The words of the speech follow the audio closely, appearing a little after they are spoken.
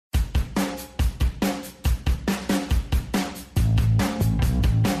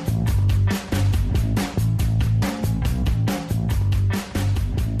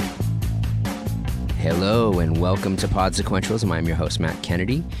Hello and welcome to Pod Sequentialism. I'm your host, Matt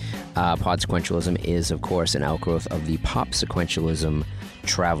Kennedy. Pod Sequentialism is, of course, an outgrowth of the Pop Sequentialism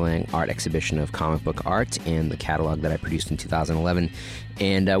traveling art exhibition of comic book art and the catalog that I produced in 2011.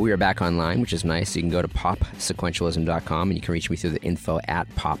 And we are back online, which is nice. You can go to popsequentialism.com and you can reach me through the info at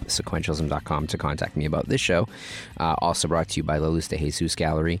popsequentialism.com to contact me about this show. Also brought to you by La Luz de Jesus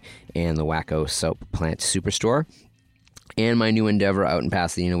Gallery and the Wacko Soap Plant Superstore. And my new endeavor out in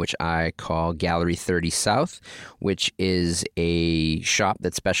Pasadena, which I call Gallery 30 South, which is a shop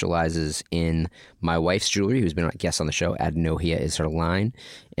that specializes in my wife's jewelry, who's been a guest on the show. Adnohia is her line,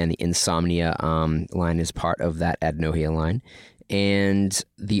 and the Insomnia line is part of that Adnohia line. And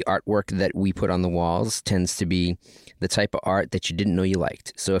the artwork that we put on the walls tends to be the type of art that you didn't know you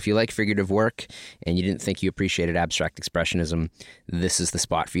liked. So if you like figurative work and you didn't think you appreciated abstract expressionism, this is the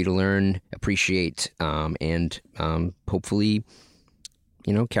spot for you to learn, appreciate, and hopefully,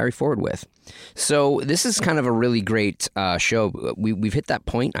 carry forward with. So this is kind of a really great show. We've hit that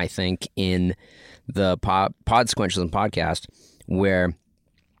point, I think, in the Pod Sequentialism podcast where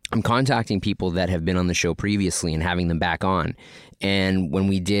I'm contacting people that have been on the show previously and having them back on. And when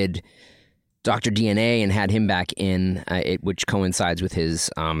we did Dr. DNA and had him back in, which coincides with his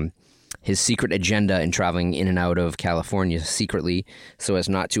secret agenda in traveling in and out of California secretly so as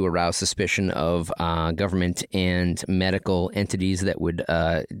not to arouse suspicion of government and medical entities that would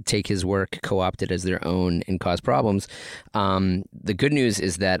take his work, co-opt it as their own, and cause problems. The good news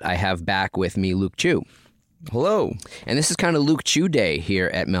is that I have back with me Luke Chueh. Hello. And this is kind of Luke Chueh Day here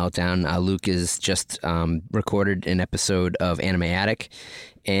at Meltdown. Luke has just recorded an episode of Anime Attic.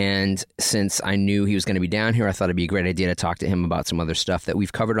 And since I knew he was going to be down here, I thought it'd be a great idea to talk to him about some other stuff that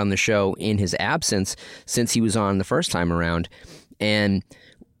we've covered on the show in his absence since he was on the first time around. And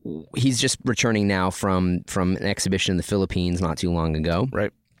he's just returning now from an exhibition in the Philippines not too long ago.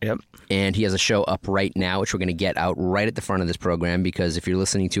 Right. Yep. And he has a show up right now, which we're going to get out right at the front of this program, because if you're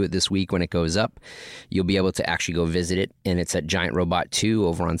listening to it this week when it goes up, you'll be able to actually go visit it. And it's at Giant Robot 2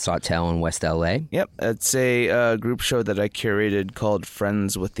 over on Sawtelle in West LA. Yep. It's a group show that I curated called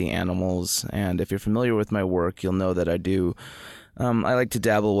Friends with the Animals. And if you're familiar with my work, you'll know that I do. I like to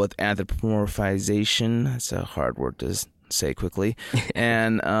dabble with anthropomorphization. It's a hard word to say quickly.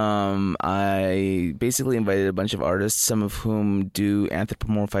 And I basically invited a bunch of artists, some of whom do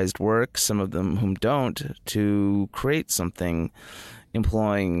anthropomorphized work, some of them whom don't, to create something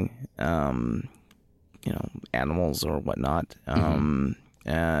employing animals or whatnot.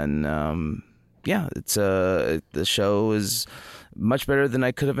 It's the show is much better than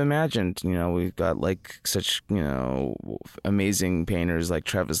I could have imagined. We've got such amazing painters like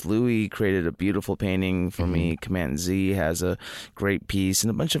Travis Louis created a beautiful painting for me. Command Z has a great piece,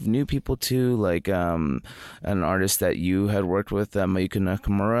 and a bunch of new people too, like an artist that you had worked with, Mayuko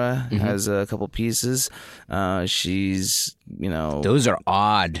Nakamura, has a couple pieces. She's those are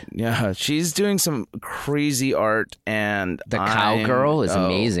odd. Yeah, she's doing some crazy art, and the cowgirl is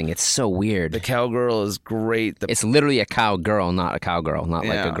amazing. It's so weird. The cowgirl is great. It's literally a cowgirl, not a cowgirl, not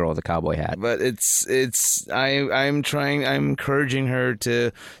like a girl with a cowboy hat. But I'm encouraging her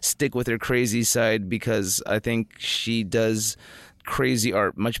to stick with her crazy side, because I think she does crazy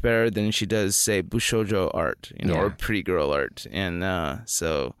art much better than she does, say, Bushoujo art, or pretty girl art. And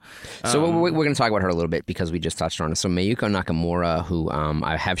so we're going to talk about her a little bit because we just touched on it. So Mayuko Nakamura, who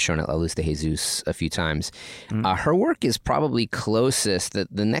I have shown at La Luz de Jesus a few times, her work is probably closest,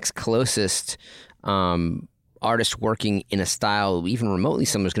 the next closest artist working in a style even remotely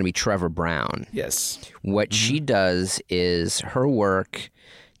similar is going to be Trevor Brown. Yes. What she does is her work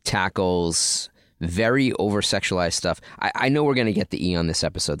tackles very over-sexualized stuff. I know we're going to get the E on this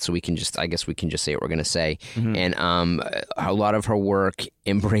episode, so we can just say what we're going to say. And a lot of her work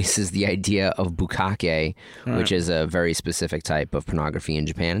embraces the idea of bukkake, which is a very specific type of pornography in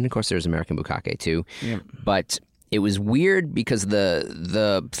Japan. And of course, there's American bukkake too. Yep. But it was weird because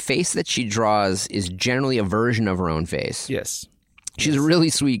the face that she draws is generally a version of her own face. Yes. She's a really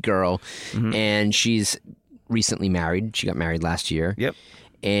sweet girl, and she's recently married. She got married last year. Yep.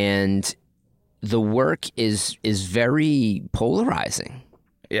 And the work is very polarizing.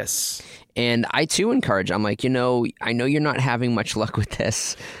 Yes. And I, too, encourage. I'm like, I know you're not having much luck with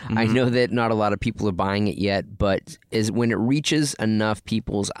this. I know that not a lot of people are buying it yet, but when it reaches enough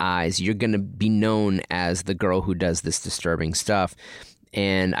people's eyes, you're going to be known as the girl who does this disturbing stuff.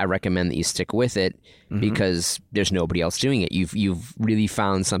 and I recommend that you stick with it because there's nobody else doing it. You've really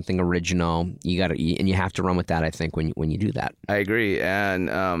found something original. And you have to run with that. I think when you do that. I agree, and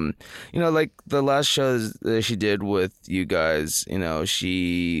like the last show that she did with you guys, I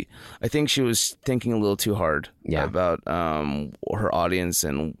think she was thinking a little too hard about her audience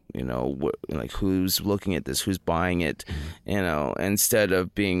and who's looking at this, who's buying it, instead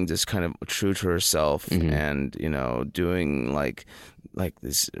of being just kind of true to herself and doing like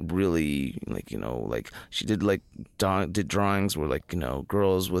this really she did did drawings where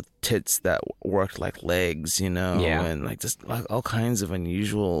girls with tits that worked like legs, and just all kinds of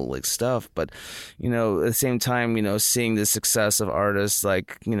unusual stuff. But at the same time, seeing the success of artists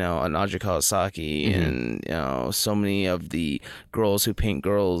like Naja Kawasaki and so many of the girls who paint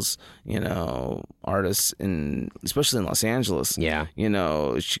girls, artists especially in Los Angeles, you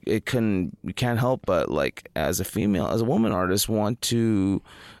can't help but as a woman artist want to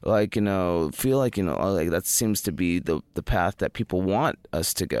feel like that seems to be the path that people want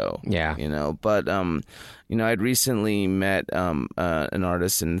us to go. But I'd recently met an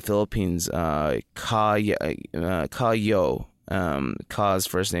artist in the Philippines, Ka Yo. Ka's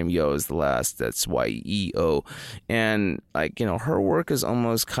first name, Yo is the last. That's Y-E-O. And her work is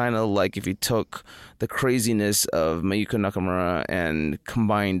almost kind of like if you took the craziness of Mayuko Nakamura and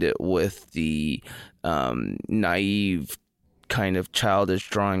combined it with the naive kind of childish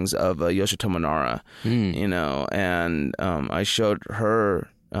drawings of Yoshitomo Nara, and I showed her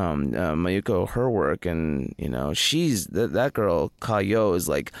Mayuko her work, and she's that girl Kayo is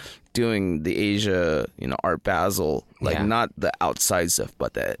doing the Asia Art Basel, not the outside stuff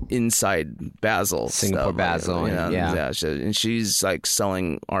but the inside Basel Singapore stuff, Basel, and she's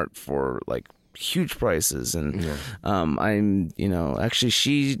selling art for huge prices, and I'm actually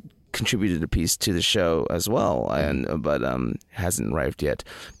she contributed a piece to the show as well, but hasn't arrived yet.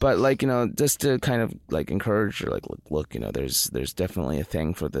 But just to kind of encourage her, look, there's definitely a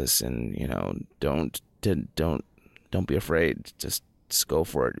thing for this, and don't be afraid. Just go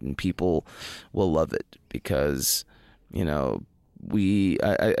for it, and people will love it because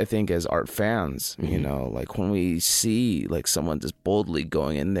I think as art fans, when we see someone just boldly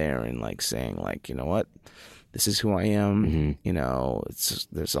going in there and saying you know what, this is who I am.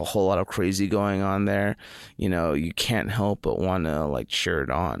 There's a whole lot of crazy going on there. You can't help but want to cheer it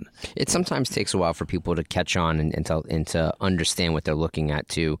on. It sometimes takes a while for people to catch on and to understand what they're looking at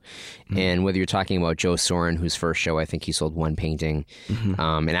too. And whether you're talking about Joe Soren, whose first show I think he sold one painting,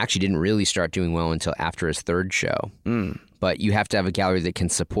 and actually didn't really start doing well until after his third show. But you have to have a gallery that can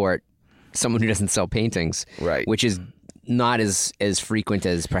support someone who doesn't sell paintings, right? Which is not as frequent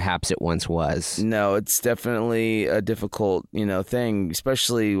as perhaps it once was. No, it's definitely a difficult, thing,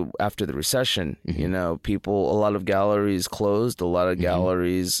 especially after the recession. A lot of galleries closed, a lot of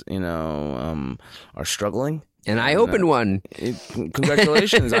galleries, are struggling. And I opened one.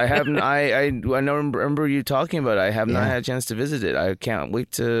 Congratulations! I haven't. I remember you talking about it. I have not had a chance to visit it. I can't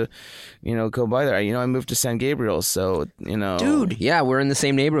wait to, go by there. I moved to San Gabriel, so Dude, yeah, we're in the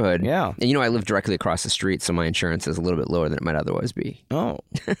same neighborhood. Yeah, and I live directly across the street, so my insurance is a little bit lower than it might otherwise be. Oh,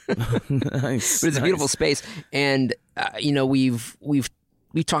 nice. But it's a beautiful space, and we've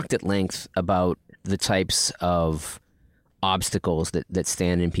talked at length about the types of obstacles that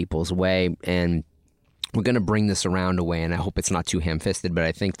stand in people's way, and we're going to bring this around a way, and I hope it's not too ham-fisted, but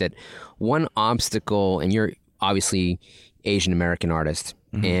I think that one obstacle, and you're obviously Asian American artist,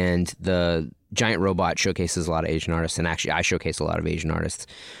 and the Giant Robot showcases a lot of Asian artists, and actually I showcase a lot of Asian artists,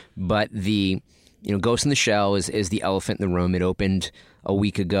 but the Ghost in the Shell is the elephant in the room. It opened a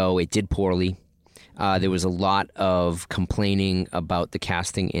week ago. It did poorly. There was a lot of complaining about the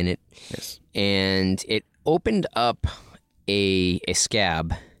casting in it, and it opened up a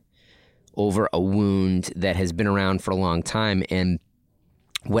scab over a wound that has been around for a long time. And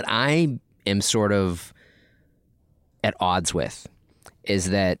what I am sort of at odds with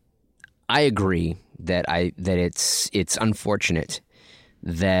is that I agree that it's unfortunate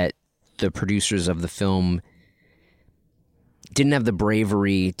that the producers of the film didn't have the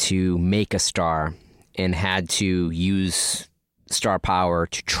bravery to make a star and had to use star power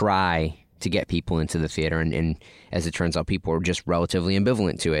to try to get people into the theater, and as it turns out, people were just relatively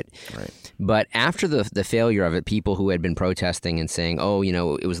ambivalent to it. Right. But after the failure of it, people who had been protesting and saying, oh,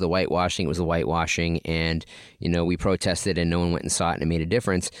 it was the whitewashing, and, we protested and no one went and saw it and it made a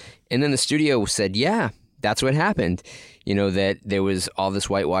difference. And then the studio said, yeah, that's what happened. That there was all this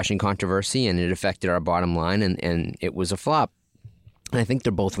whitewashing controversy and it affected our bottom line, and it was a flop. And I think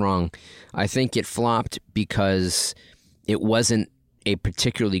they're both wrong. I think it flopped because it wasn't a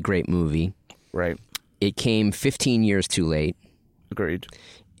particularly great movie. Right. It came 15 years too late. Agreed.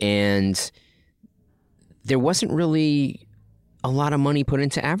 And there wasn't really a lot of money put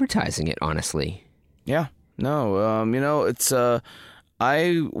into advertising it, honestly. Yeah. No. It's.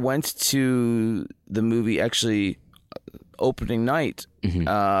 I went to the movie actually opening night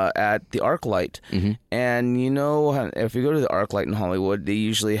at the ArcLight, and if you go to the ArcLight in Hollywood, they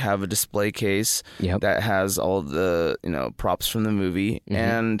usually have a display case that has all the props from the movie,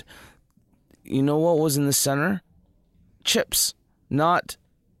 and you know what was in the center? Chips, not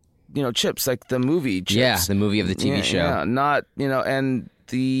chips like the movie chips. Yeah, the movie of the TV show. Yeah, not and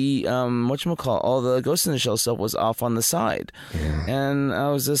the whatchamacallit, all the Ghost in the Shell stuff was off on the side, and I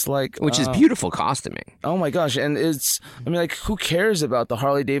was just like, which is beautiful costuming. Oh my gosh! And who cares about the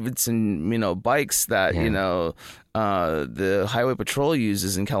Harley Davidson bikes that the Highway Patrol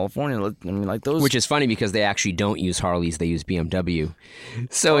uses in California? Those. Which is funny because they actually don't use Harleys; they use BMW.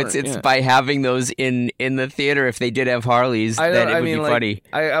 So it's by having those in the theater. If they did have Harleys, then it would be funny.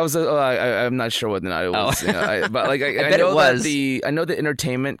 I'm not sure whether or not it was, but I bet know it was. I know the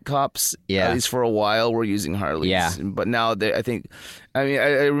entertainment cops, at least for a while, were using Harleys. Yeah. But now I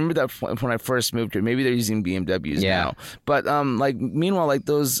remember that when I first moved here. Maybe they're using BMWs now. But meanwhile,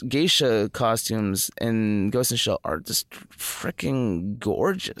 those geisha costumes in Ghost in the Shell are just freaking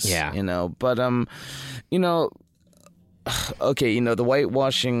gorgeous. Yeah. But okay, the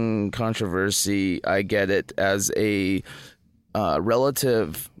whitewashing controversy, I get it. As a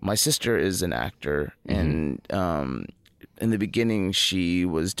relative, my sister is an actor, and in the beginning she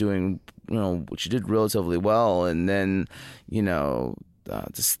was doing, she did relatively well, and then,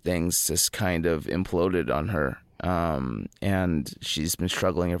 things just kind of imploded on her. And she's been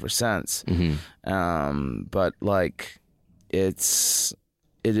struggling ever since. But it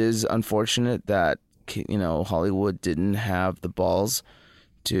is unfortunate that Hollywood didn't have the balls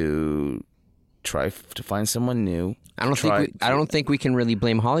to try to find someone new. I don't think we can really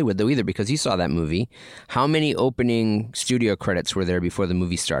blame Hollywood though either, because you saw that movie. How many opening studio credits were there before the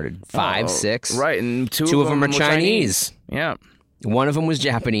movie started? 5, 6? Right, and two of them are Chinese. Yeah. One of them was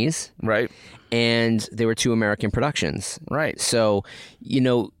Japanese. Right. And there were 2 American productions. Right. So,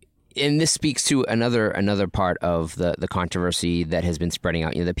 and this speaks to another part of the controversy that has been spreading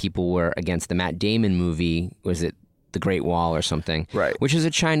out. That people were against the Matt Damon movie. Was it The Great Wall or something? Right. Which is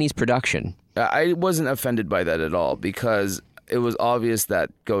a Chinese production. I wasn't offended by that at all, because it was obvious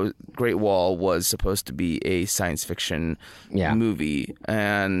that Great Wall was supposed to be a science fiction movie,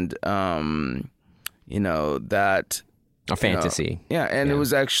 and that. A fantasy. It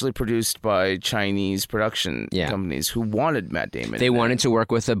was actually produced by Chinese production companies who wanted Matt Damon. They wanted to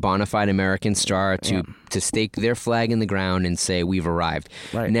work with a bona fide American star to stake their flag in the ground and say, we've arrived.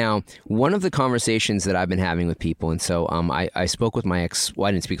 Right. Now, one of the conversations that I've been having with people, and so I spoke with my ex, well,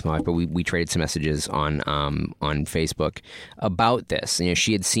 I didn't speak with my wife, but we traded some messages on Facebook about this.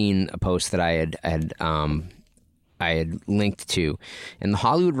 She had seen a post that I had linked to, and The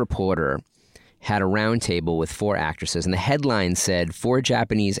Hollywood Reporter had a roundtable with 4 actresses, and the headline said, 4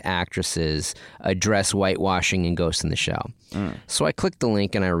 Japanese actresses address whitewashing in Ghost in the Shell. So I clicked the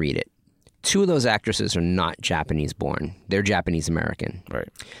link and I read it. 2 of those actresses are not Japanese born. They're Japanese American. Right.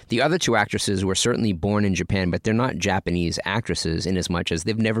 The other 2 actresses were certainly born in Japan, but they're not Japanese actresses in as much as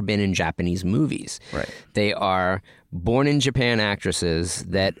they've never been in Japanese movies. Right. They are born in Japan actresses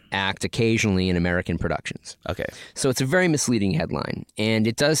that act occasionally in American productions. Okay. So it's a very misleading headline. And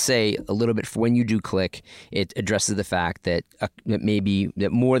it does say a little bit, when you do click, it addresses the fact that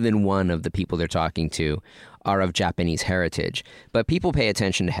that more than one of the people they're talking to are of Japanese heritage. But people pay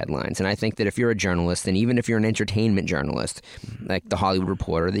attention to headlines. And I think that if you're a journalist, and even if you're an entertainment journalist, like The Hollywood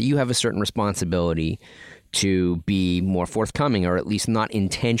Reporter, that you have a certain responsibility to be more forthcoming, or at least not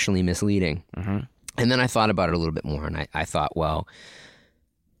intentionally misleading. And then I thought about it a little bit more, and I thought, well,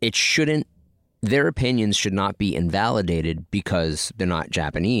 their opinions should not be invalidated because they're not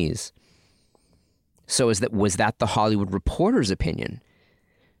Japanese. So was that the Hollywood Reporter's opinion?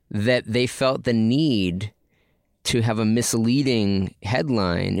 That they felt the need to have a misleading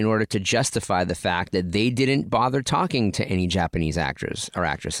headline in order to justify the fact that they didn't bother talking to any Japanese actors or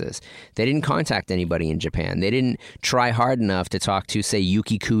actresses. They didn't contact anybody in Japan. They didn't try hard enough to talk to, say,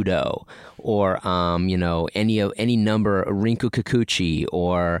 Yuki Kudo or any number, Rinku Kikuchi,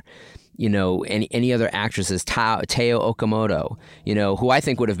 or any other actresses, Teo Okamoto, who I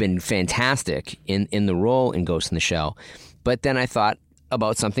think would have been fantastic in the role in Ghost in the Shell. But then I thought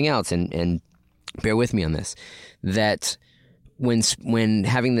about something else, and bear with me on this, that when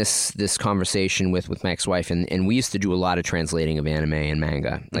having this conversation with my ex-wife, and we used to do a lot of translating of anime and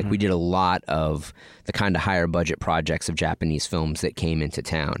manga. Like we did a lot of the kind of higher budget projects of Japanese films that came into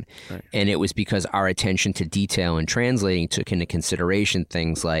town. Right. And it was because our attention to detail and translating took into consideration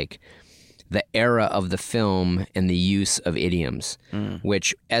things like the era of the film and the use of idioms,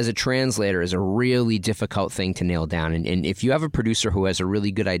 which as a translator is a really difficult thing to nail down. And if you have a producer who has a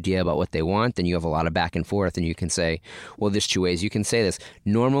really good idea about what they want, then you have a lot of back and forth, and you can say, well, there's two ways you can say this.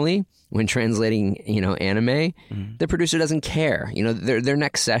 Normally, when translating, anime, the producer doesn't care. Their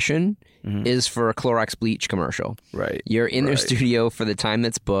next session is for a Clorox bleach commercial. Right. You're in their studio for the time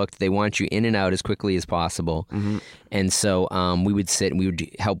that's booked. They want you in and out as quickly as possible. And so we would sit and we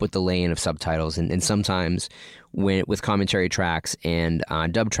would help with the lay-in of subtitles. And sometimes with commentary tracks and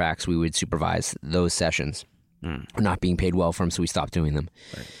dub tracks, we would supervise those sessions. We're not being paid well for them, so we stopped doing them.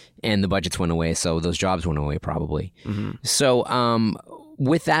 Right. And the budgets went away, so those jobs went away probably. So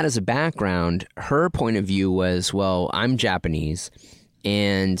with that as a background, her point of view was, well, I'm Japanese,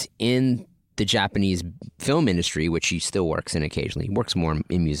 and in the Japanese film industry, which she still works in occasionally, works more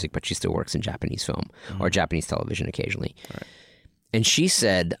in music, but she still works in Japanese film or Japanese television occasionally. Right. And she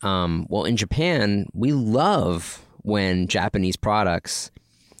said, well, in Japan, we love when Japanese products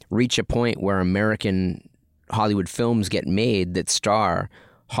reach a point where American Hollywood films get made that star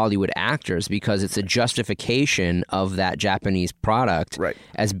Hollywood actors, because it's a justification of that Japanese product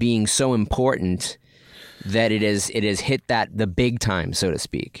as being so important that it has hit the big time, so to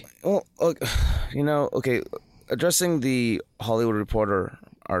speak. Well, okay, addressing the Hollywood Reporter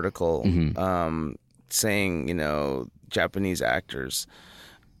article saying, Japanese actors,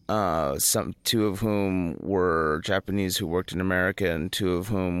 two of whom were Japanese who worked in America and two of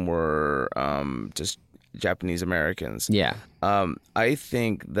whom were just Japanese Americans. Yeah. I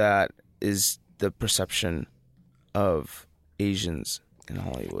think that is the perception of Asians in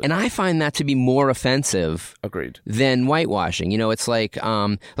Hollywood. And I find that to be more offensive than whitewashing. It's like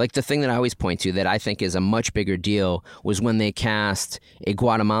the thing that I always point to that I think is a much bigger deal was when they cast a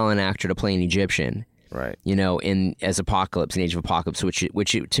Guatemalan actor to play an Egyptian. Right. In Age of Apocalypse,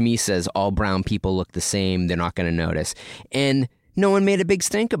 which to me says all brown people look the same, they're not going to notice. And no one made a big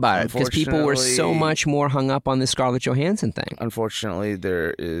stink about it because people were so much more hung up on the Scarlett Johansson thing. Unfortunately,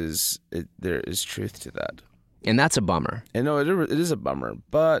 there is truth to that. And that's a bummer. And no, it is a bummer.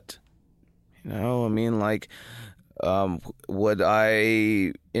 But, would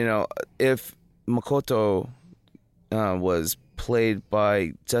I, if Makoto was played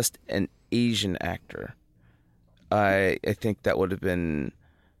by just an Asian actor, I think that would have been,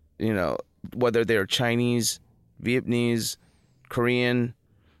 whether they're Chinese, Vietnamese, Korean,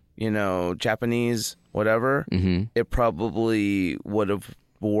 Japanese, whatever, it probably would have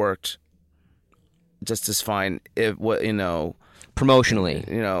worked just as fine if promotionally,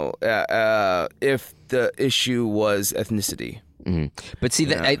 if the issue was ethnicity. But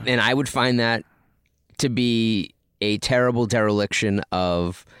see, and I would find that to be a terrible dereliction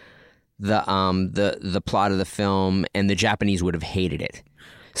of the plot of the film, and the Japanese would have hated it.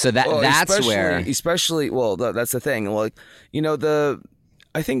 So that's especially that's the thing. Like,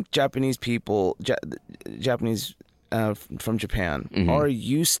 I think Japanese people, Japanese from Japan are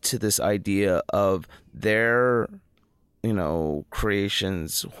used to this idea of their,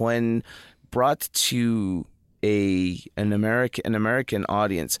 creations when brought to an American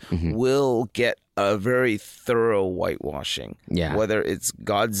audience will get a very thorough whitewashing. Yeah. Whether it's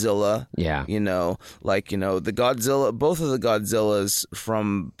Godzilla. Yeah. The Godzilla, both of the Godzillas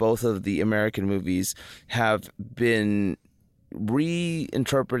from both of the American movies have been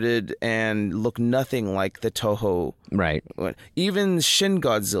reinterpreted and look nothing like the Toho. Right. Even Shin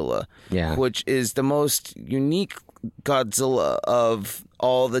Godzilla, which is the most unique Godzilla of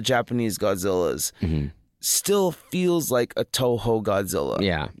all the Japanese Godzillas, still feels like a Toho Godzilla.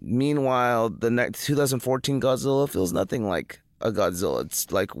 Yeah. Meanwhile, the next 2014 Godzilla feels nothing like a Godzilla.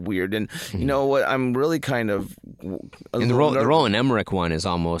 It's like weird. And you know what? I'm really kind of... And the Roland Emmerich one is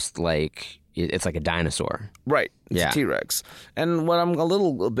almost like... It's like a dinosaur. Right. It's a T-Rex. And what I'm a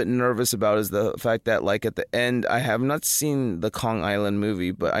little bit nervous about is the fact that, like, at the end, I have not seen the Kong Island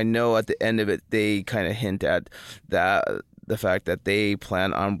movie, but I know at the end of it, they kind of hint at that... the fact that they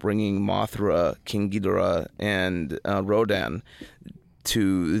plan on bringing Mothra, King Ghidorah, and Rodan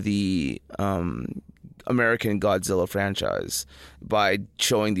to the American Godzilla franchise by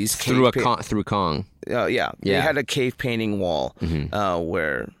showing these through Kong. They had a cave painting wall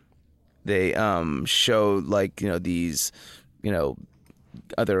where they showed these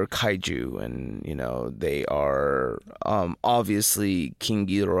other kaiju, and they are obviously King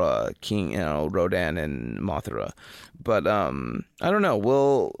Ghidorah, King Rodan and Mothra, but I don't know.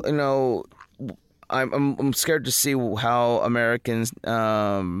 Well, I'm scared to see how Americans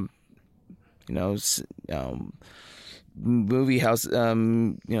movie house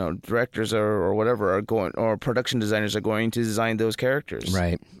directors or whatever are going, or production designers are going to design those characters,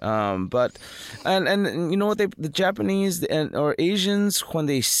 Right. But you know what, the Japanese or Asians, when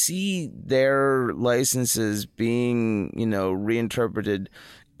they see their licenses being reinterpreted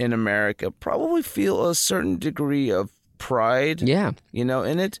in America, probably feel a certain degree of pride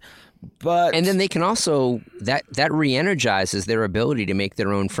in it. And then they can also that re-energizes their ability to make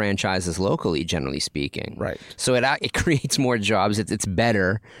their own franchises locally, generally speaking. Right. So it creates more jobs. It's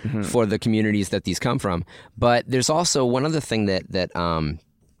better for the communities that these come from. But there's also one other thing that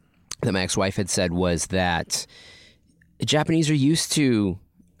my ex-wife had said, was that the Japanese are used to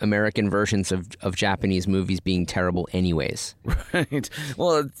American versions of Japanese movies being terrible anyways. Right.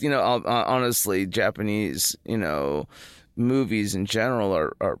 Well, honestly, Japanese, movies in general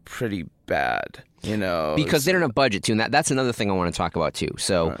are pretty bad, because they don't have budget too, and that's another thing I want to talk about too.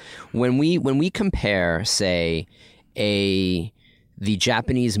 So when we compare, say, the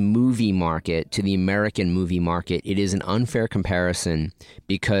Japanese movie market to the American movie market, it is an unfair comparison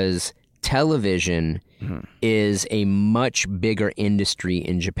because television is a much bigger industry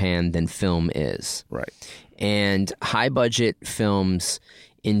in Japan than film is. Right. And high budget films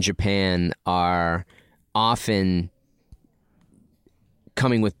in Japan are often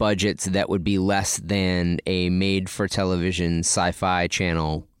coming with budgets that would be less than a made-for-television sci-fi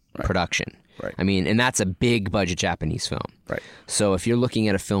channel production. Right. I mean, and that's a big-budget Japanese film. Right. So if you're looking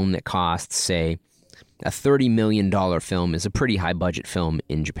at a film that costs, say, a $30 million film is a pretty high-budget film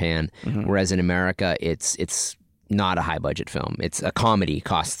in Japan, whereas in America, it's not a high-budget film. It's a comedy,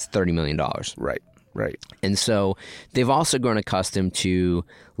 costs $30 million. Right. Right. And so they've also grown accustomed to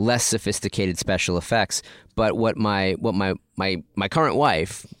less sophisticated special effects. But what my current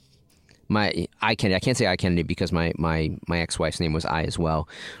wife, I can't say I Kennedy because my ex-wife's name was I as well.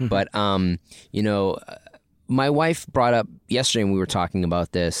 But my wife brought up yesterday when we were talking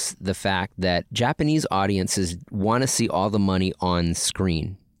about this, the fact that Japanese audiences want to see all the money on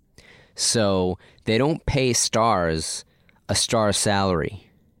screen. So they don't pay stars a star salary.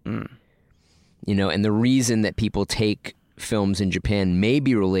 And the reason that people take films in Japan may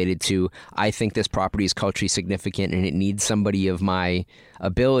be related to, I think this property is culturally significant and it needs somebody of my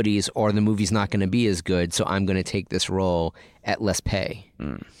abilities, or the movie's not going to be as good, so I'm going to take this role at less pay.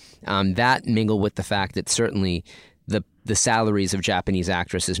 That mingled with the fact that certainly the salaries of Japanese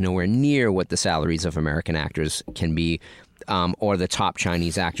actresses nowhere near what the salaries of American actors can be, or the top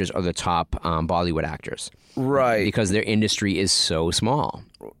Chinese actors or the top Bollywood actors. Right. Because their industry is so small.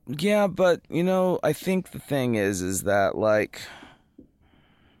 Yeah, but, I think the thing is that,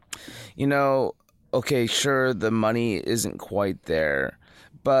 okay, sure, the money isn't quite there,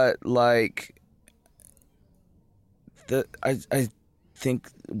 but, I think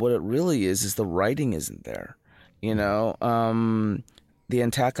what it really is the writing isn't there, The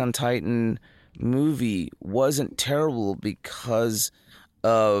Attack on Titan movie wasn't terrible because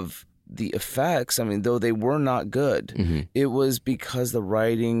of the effects. I mean, though they were not good, it was because the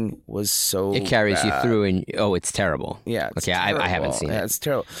writing was so it carries bad. you through, and it's terrible. Yeah, it's okay. terrible. I haven't seen it. Yeah, it's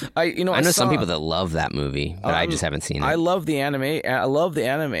terrible. I know some people that love that movie, but I just haven't seen it. I love the anime. I love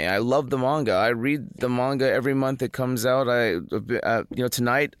the manga. I read the manga every month it comes out.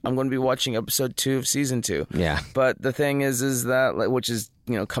 Tonight I'm going to be watching episode 2 of season 2. Yeah. But the thing is that which is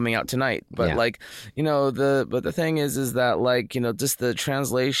coming out tonight. But the thing is that just the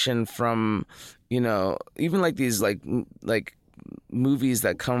translation from even these movies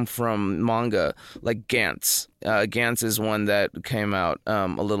that come from manga, like Gantz. Gantz is one that came out a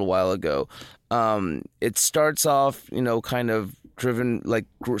little while ago. It starts off kind of driven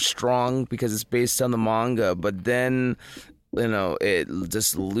strong because it's based on the manga, but then it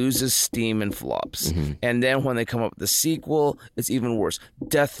just loses steam and flops. And then when they come up with the sequel, it's even worse.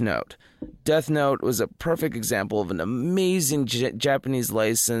 Death Note. Death Note was a perfect example of an amazing Japanese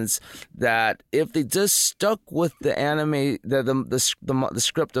license that if they just stuck with the anime, the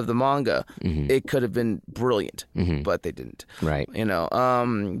script of the manga, it could have been brilliant, but they didn't. Right.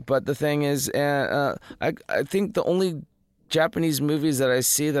 But the thing is, I think the only Japanese movies that I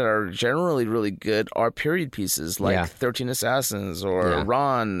see that are generally really good are period pieces like 13 Assassins or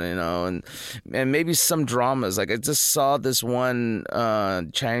Ran, and maybe some dramas. I just saw this one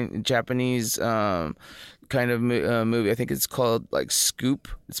Japanese kind of movie. I think it's called like Scoop.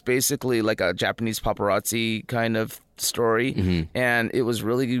 It's basically like a Japanese paparazzi kind of story, and it was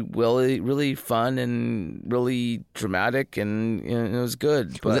really fun and really dramatic, and it was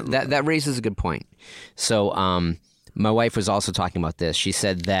good. But Well, that raises a good point. So my wife was also talking about this. She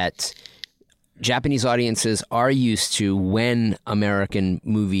said that Japanese audiences are used to, when American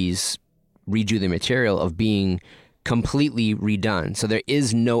movies redo the material, of being completely redone. So there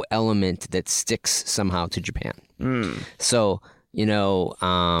is no element that sticks somehow to Japan. So,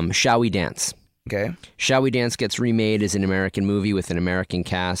 Shall We Dance? okay, Shall We Dance gets remade as an American movie with an American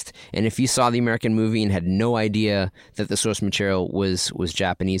cast. And if you saw the American movie and had no idea that the source material was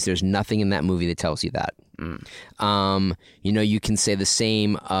Japanese, there's nothing in that movie that tells you that. You can say the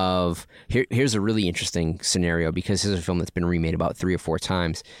same of... Here's a really interesting scenario, because this is a film that's been remade about 3 or 4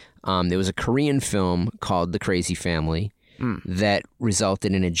 times. There was a Korean film called The Crazy Family that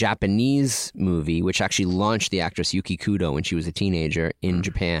resulted in a Japanese movie, which actually launched the actress Yuki Kudo when she was a teenager in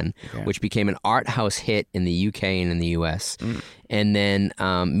Japan, which became an art house hit in the UK and in the US. And then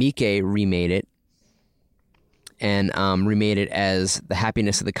Miike remade it, and remade it as The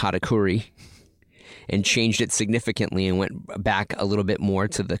Happiness of the Katakuri, and changed it significantly and went back a little bit more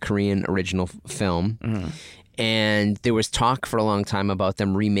to the Korean original film. And there was talk for a long time about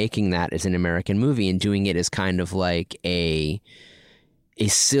them remaking that as an American movie and doing it as kind of like a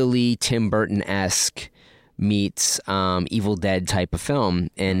silly Tim Burton-esque meets Evil Dead type of film.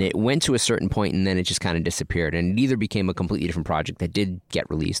 And it went to a certain point, and then it just kind of disappeared. And it either became a completely different project that did get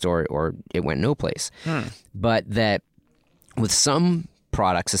released, or it went no place. But that with some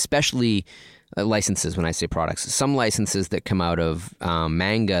products, especially licenses, when I say products, some licenses that come out of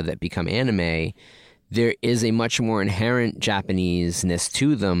manga that become anime, there is a much more inherent Japanese-ness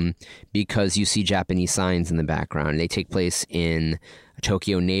to them, because you see Japanese signs in the background. They take place in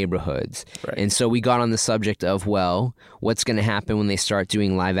Tokyo neighborhoods. Right. And so we got on the subject of, well, what's going to happen when they start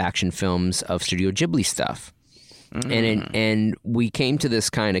doing live-action films of Studio Ghibli stuff? And we came to this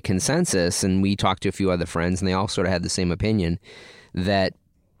kind of consensus, and we talked to a few other friends, and they all sort of had the same opinion, that,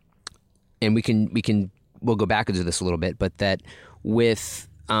 and we'll go back into this a little bit, but that with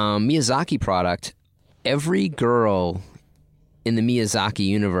Miyazaki product, every girl in the Miyazaki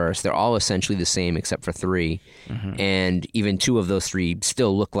universe, they're all essentially the same except for 3. And even 2 of those 3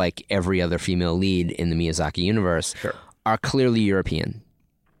 still look like every other female lead in the Miyazaki universe, are clearly European.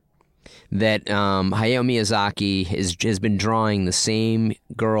 That Hayao Miyazaki has been drawing the same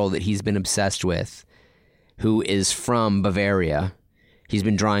girl that he's been obsessed with, who is from Bavaria. He's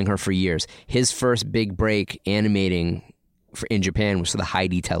been drawing her for years. His first big break animating in Japan was for the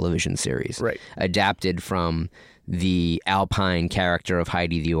Heidi television series, adapted from the Alpine character of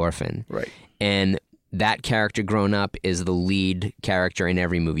Heidi the Orphan. And that character grown up is the lead character in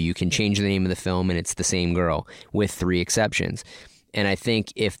every movie. You can change the name of the film and it's the same girl, with 3 exceptions. And I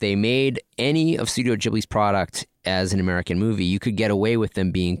think if they made any of Studio Ghibli's product as an American movie, you could get away with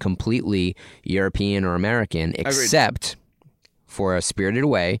them being completely European or American, except for Spirited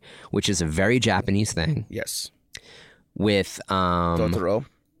Away, which is a very Japanese thing. Yes. With Totoro.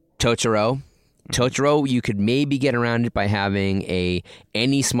 Totoro, you could maybe get around it by having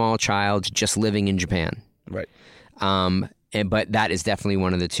any small child just living in Japan. Right. But that is definitely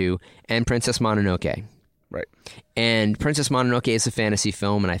one of the 2. And Princess Mononoke. Right. And Princess Mononoke is a fantasy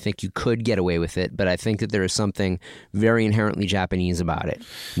film, and I think you could get away with it, but I think that there is something very inherently Japanese about it.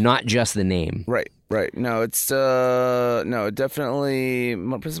 Not just the name. Right. No, it's it definitely,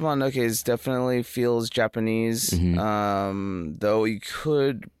 Princess Mononoke definitely feels Japanese. Though you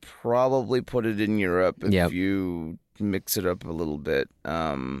could probably put it in Europe if you mix it up a little bit.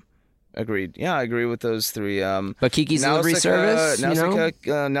 Agreed. Yeah, I agree with those 3. But Kiki's Delivery Service,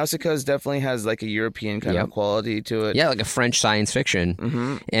 Nausicaa definitely has like a European kind of quality to it. Yeah, like a French science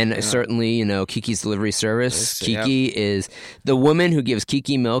fiction. And certainly, Kiki's Delivery Service. Kiki is the woman who gives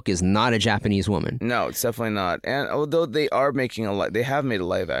Kiki milk is not a Japanese woman. No, it's definitely not. And although they are making they have made a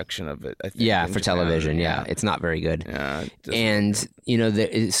live action of it, I think. Yeah, for Japan. Television. Yeah, it's not very good. Yeah, and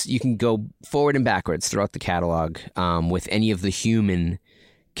you can go forward and backwards throughout the catalog with any of the human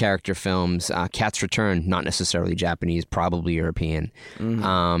character films. Cat's Return, not necessarily Japanese, probably European.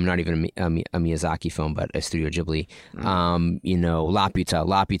 Not even a Miyazaki film, but a Studio Ghibli.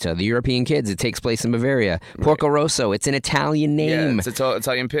 Laputa, the European Kids. It takes place in Bavaria. Porco Rosso, it's an Italian name. Yeah, it's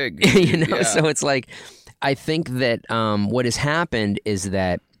Italian pig. So it's like, I think that what has happened is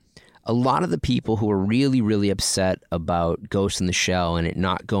that a lot of the people who are really, really upset about Ghost in the Shell and it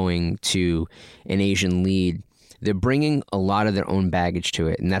not going to an Asian lead, they're bringing a lot of their own baggage to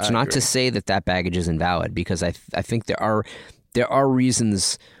it. And that's not to say that baggage is invalid, because I think there are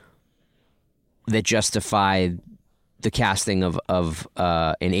reasons that justify the casting of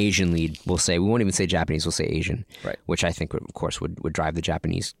an Asian lead. We'll say, we won't even say Japanese, we'll say Asian, right? Which I think, of course, would drive the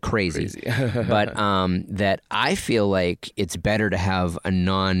Japanese crazy. But that I feel like it's better to have a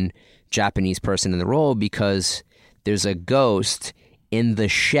non-Japanese person in the role because there's a ghost in the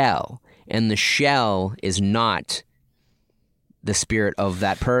shell, and the shell is not the spirit of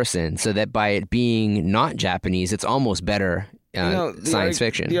that person, so that by it being not Japanese, it's almost better science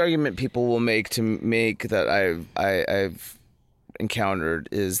fiction. The argument people will make that I've encountered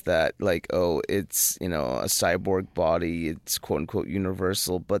is that, like, oh, it's, a cyborg body, it's quote unquote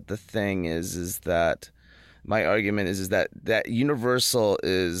universal. But the thing is that my argument is that universal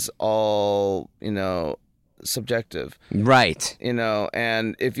is all, subjective. Right.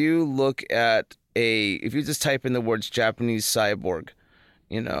 And if you look at if you just type in the words Japanese cyborg,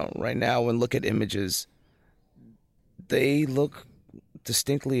 right now and look at images, they look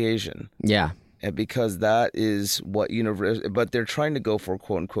distinctly Asian. Yeah. And because that is what but they're trying to go for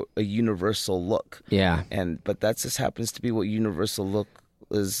quote unquote a universal look. Yeah. But that just happens to be what universal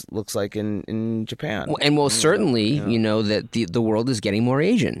looks like in Japan. Certainly, that the world is getting more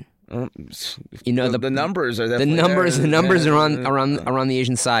Asian. The numbers are the numbers are around the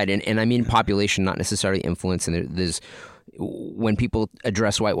Asian side, and I mean population, not necessarily influence. And there's when people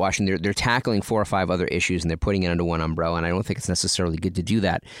address whitewashing, they're tackling 4 or 5 other issues and they're putting it under one umbrella. And I don't think it's necessarily good to do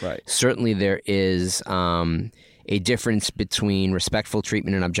that. Right. Certainly, there is a difference between respectful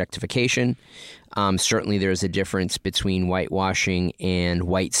treatment and objectification. Certainly, there's a difference between whitewashing and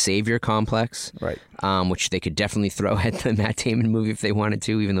white savior complex, right? Which they could definitely throw at the Matt Damon movie if they wanted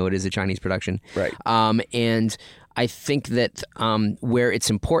to, even though it is a Chinese production, right? And I think that where it's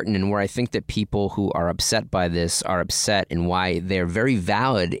important and where I think that people who are upset by this are upset and why they're very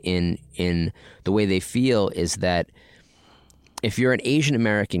valid in the way they feel is that if you're an Asian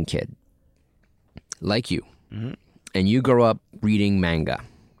American kid like you, mm-hmm. and you grow up reading manga,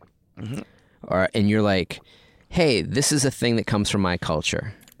 mm-hmm. And you're like, hey, this is a thing that comes from my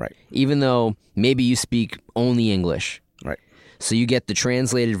culture. Right. Even though maybe you speak only English. Right. So you get the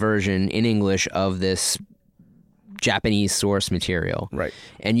translated version in English of this Japanese source material. Right.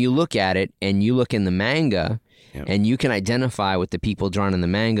 And you look at it and you look in the manga, yep. and you can identify with the people drawn in the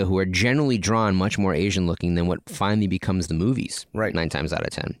manga who are generally drawn much more Asian looking than what finally becomes the movies. Right. 9 times out of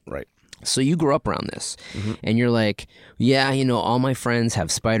 10. Right. So you grew up around this, mm-hmm. and you're like, yeah, all my friends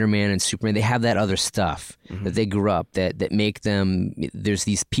have Spider-Man and Superman. They have that other stuff mm-hmm. that they grew up that make them. There's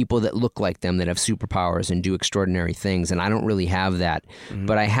these people that look like them that have superpowers and do extraordinary things, and I don't really have that. Mm-hmm.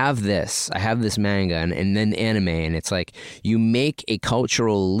 But I have this. I have this manga and then anime, and it's like you make a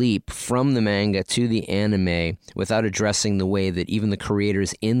cultural leap from the manga to the anime without addressing the way that even the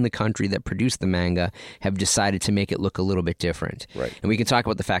creators in the country that produced the manga have decided to make it look a little bit different. Right. And we can talk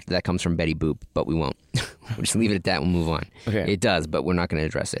about the fact that comes from Betty Boop, but we won't. We'll just leave it at that and move on. Okay. It does, but we're not going to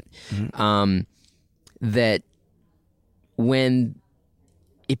address it. Mm-hmm. That when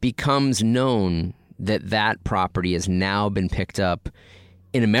it becomes known that property has now been picked up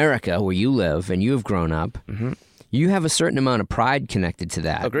in America, where you live and you have grown up, mm-hmm. you have a certain amount of pride connected to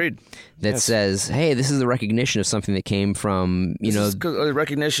that. Agreed. That yes. says, hey, this is the recognition of something that came from, this is a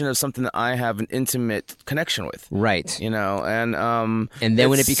recognition of something that I have an intimate connection with. Right. And then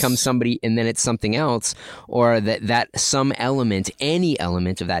when it becomes somebody, and then it's something else, or that some element, any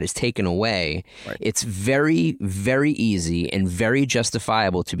element of that is taken away, right. it's very, very easy and very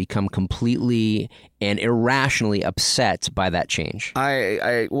justifiable to become completely and irrationally upset by that change.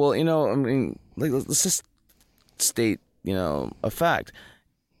 Let's just state, a fact.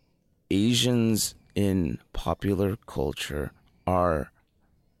 Asians in popular culture are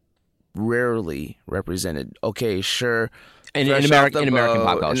rarely represented. Okay, sure. In American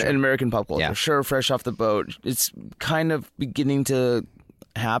pop culture. In American pop culture. Yeah. Sure, fresh off the boat. It's kind of beginning to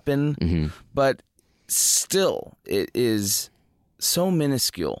happen, mm-hmm. but still it is so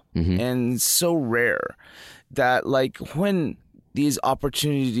minuscule mm-hmm. and so rare that, like, when these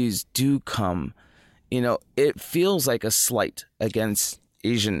opportunities do come, it feels like a slight against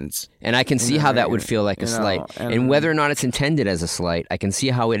Asians. And I can see how that would feel like a slight. And whether or not it's intended as a slight, I can see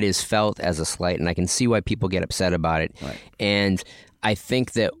how it is felt as a slight, and I can see why people get upset about it. Right. And I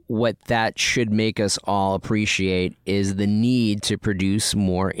think that what that should make us all appreciate is the need to produce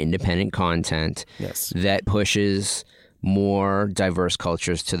more independent content yes. that pushes more diverse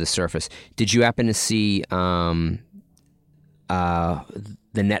cultures to the surface. Did you happen to see the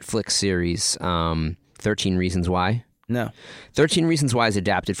Netflix series 13 Reasons Why? No. 13 Reasons Why is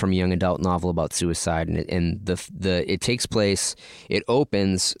adapted from a young adult novel about suicide, and it takes place. It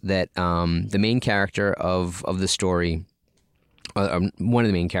opens that the main character of the story one of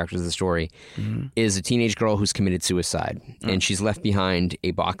the main characters of the story, is a teenage girl who's committed suicide, and she's left behind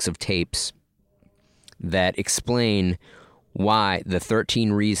a box of tapes that explain the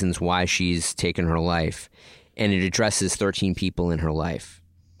 13 reasons why she's taken her life, and it addresses 13 people in her life.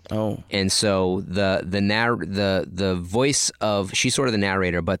 Oh. And so the voice of, she's sort of the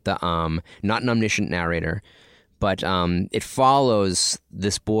narrator, but not an omniscient narrator, but it follows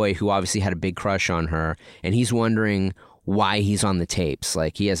this boy who obviously had a big crush on her, and he's wondering why he's on the tapes.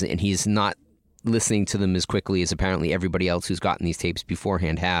 Like he's not listening to them as quickly as apparently everybody else who's gotten these tapes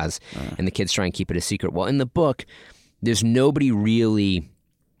beforehand has, and the kids try and keep it a secret. Well, in the book, there's nobody really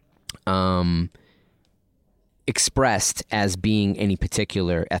expressed as being any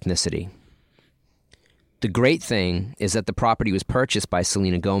particular ethnicity. The great thing is that the property was purchased by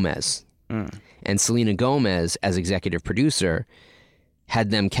Selena Gomez. And Selena Gomez, as executive producer,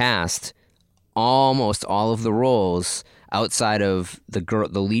 had them cast almost all of the roles outside of the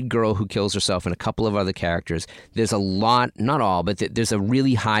lead girl who kills herself and a couple of other characters. There's a lot, not all, but there's a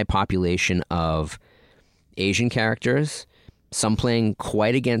really high population of Asian characters, some playing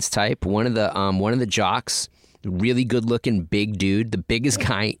quite against type. One of the jocks, really good-looking big dude, the biggest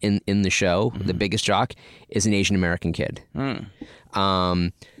guy in the show, the biggest jock, is an Asian American kid.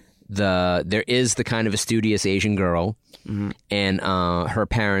 There is the kind of a studious Asian girl, and her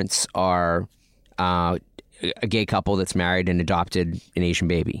parents are a gay couple that's married and adopted an Asian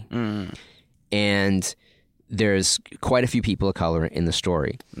baby. And there's quite a few people of color in the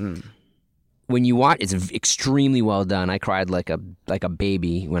story. When you watch, it's extremely well done. I cried like a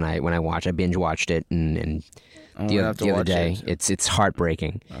baby when I watched. I binge watched it, and the other day, it's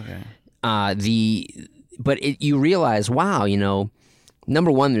heartbreaking. Okay. You realize, wow,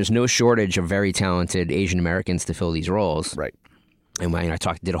 number one, there's no shortage of very talented Asian Americans to fill these roles. Right. And when I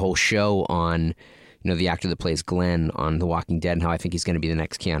did a whole show on, the actor that plays Glenn on The Walking Dead and how I think he's going to be the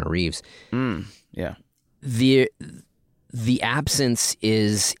next Keanu Reeves. Yeah. The absence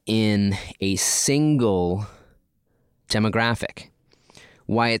is in a single demographic.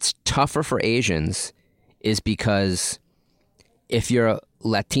 Why it's tougher for Asians is because if you're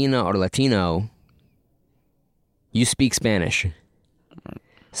Latina or Latino, you speak Spanish.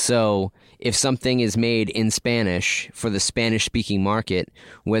 So if something is made in Spanish for the Spanish-speaking market,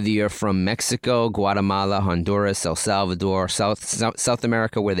 whether you're from Mexico, Guatemala, Honduras, El Salvador, South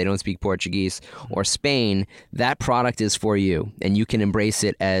America where they don't speak Portuguese, or Spain, that product is for you, and you can embrace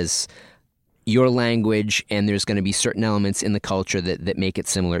it as your language, and there's going to be certain elements in the culture that make it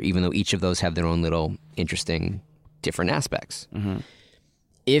similar, even though each of those have their own little interesting different aspects.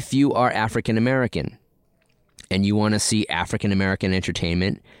 If you are African American, and you want to see African-American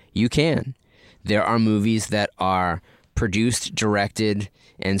entertainment, you can. There are movies that are produced, directed,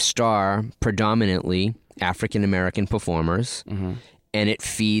 and star predominantly African-American performers, and it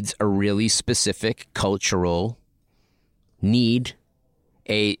feeds a really specific cultural need,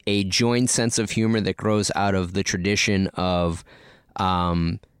 a joined sense of humor that grows out of the tradition of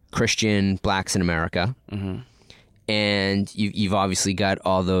Christian blacks in America. And you've obviously got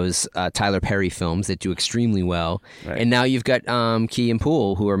all those Tyler Perry films that do extremely well. Right. And now you've got Key and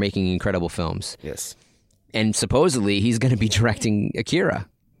Peele, who are making incredible films. Yes. And supposedly he's going to be directing Akira.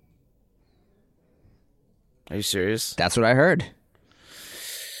 Are you serious? That's what I heard.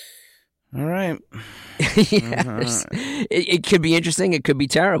 All right. It could be interesting. It could be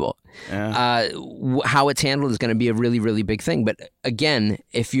terrible. Yeah. How it's handled is going to be a really, really big thing. But again,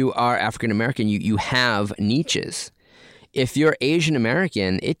 if you are African American, you have niches. If you're Asian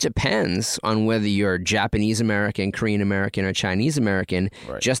American, it depends on whether you're Japanese American, Korean American, or Chinese American,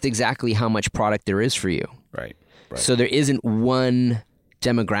 just exactly how much product there is for you. Right. So there isn't one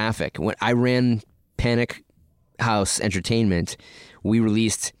demographic. When I ran Panic House Entertainment, we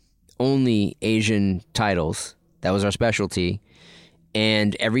released only Asian titles. That was our specialty.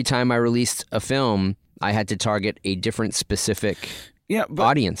 And every time I released a film, I had to target a different specific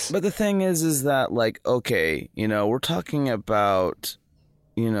audience. But the thing is that, like, okay, we're talking about,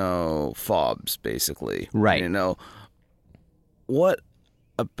 FOBs, basically. Right. What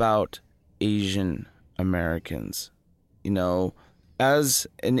about Asian Americans? As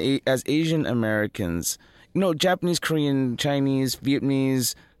Asian Americans, Japanese, Korean, Chinese,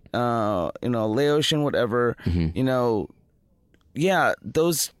 Vietnamese, Laotian, whatever,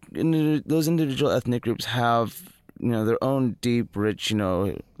 those individual ethnic groups have, their own deep, rich,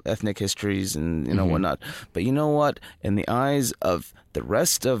 ethnic histories and, whatnot. But you know what? In the eyes of the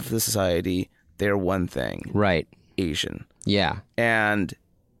rest of the society, they're one thing. Right. Asian. Yeah. And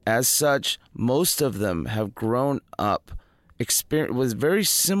as such, most of them have grown up with very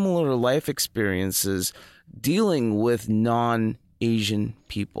similar life experiences dealing with non-Asian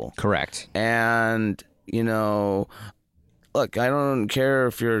people. Correct. And, look, I don't care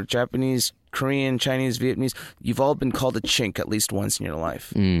if you're Japanese, Korean, Chinese, Vietnamese, you've all been called a chink at least once in your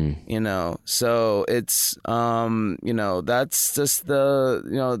life. So it's that's just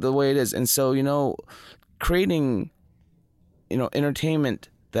the way it is. And so creating entertainment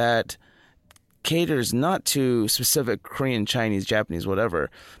that caters not to specific Korean, Chinese, Japanese,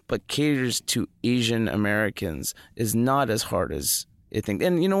 whatever, but caters to Asian Americans is not as hard as I think.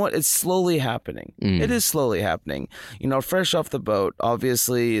 And you know what? It's slowly happening. It is slowly happening. Fresh Off the Boat,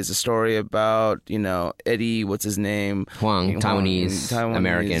 obviously, is a story about, Eddie, what's his name? Taiwanese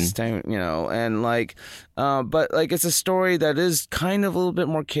American. But it's a story that is kind of a little bit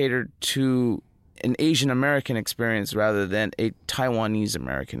more catered to an Asian American experience rather than a Taiwanese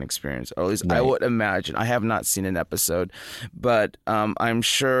American experience, or at least I would imagine. I have not seen an episode, but I'm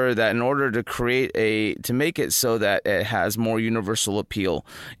sure that in order to make it so that it has more universal appeal,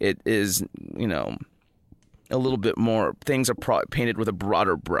 it is a little bit more, things are painted with a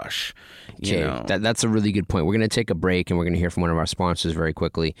broader brush. That's a really good point. We're going to take a break and we're going to hear from one of our sponsors very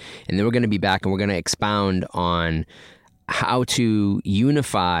quickly, and then we're going to be back and we're going to expound on how to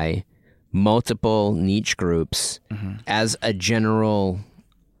unify multiple niche groups as a general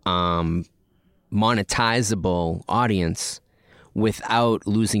monetizable audience without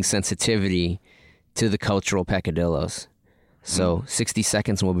losing sensitivity to the cultural peccadillos. So 60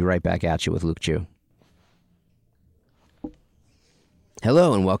 seconds and we'll be right back at you with Luke Chu.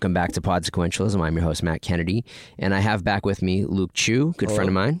 Hello and welcome back to Podsequentialism. I'm your host, Matt Kennedy, and I have back with me Luke Chu, good friend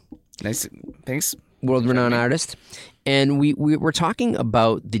of mine. Nice. Thanks. World-renowned artist. And we were talking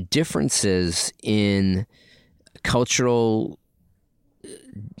about the differences in cultural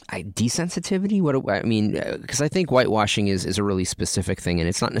desensitivity. Because I think whitewashing is a really specific thing, and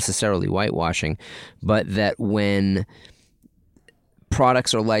it's not necessarily whitewashing, but that when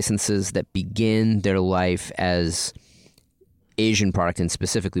products or licenses that begin their life as Asian product, and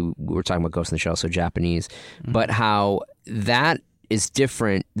specifically we were talking about Ghost in the Shell, so Japanese, but how that is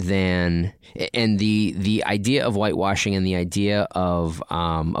different than, and the idea of whitewashing and the idea of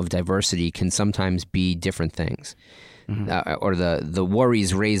diversity can sometimes be different things. Or the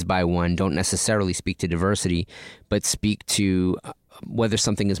worries raised by one don't necessarily speak to diversity, but speak to whether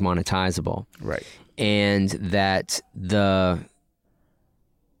something is monetizable. Right. And that the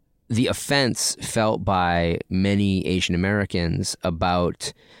offense felt by many Asian Americans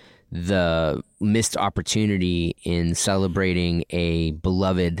about the missed opportunity in celebrating a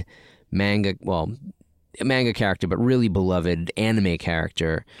beloved manga character, but really beloved anime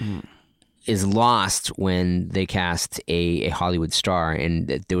character, is lost when they cast a Hollywood star. And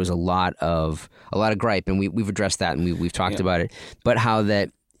there was a lot of gripe, and we've addressed that, and we've talked about it, but how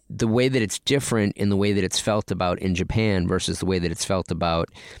that the way that it's different in the way that it's felt about in Japan versus the way that it's felt about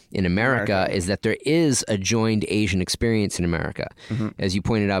in America is that there is a joined Asian experience in America. As you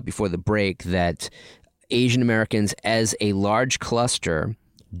pointed out before the break, that Asian Americans as a large cluster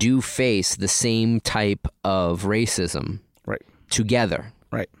do face the same type of racism together.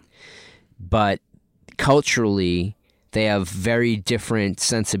 Right. But culturally, they have very different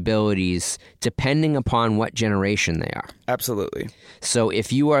sensibilities depending upon what generation they are. Absolutely. So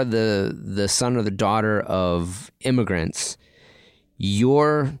if you are the son or the daughter of immigrants,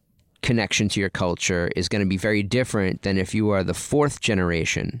 your connection to your culture is going to be very different than if you are the fourth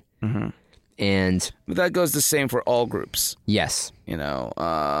generation. And that goes the same for all groups. Yes. And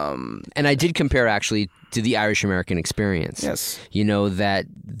I did compare actually to the Irish American experience. Yes. That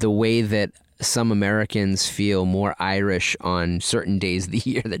the way that some Americans feel more Irish on certain days of the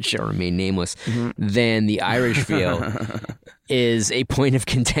year that shall remain nameless than the Irish feel is a point of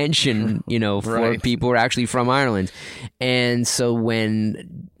contention, for people who are actually from Ireland. And so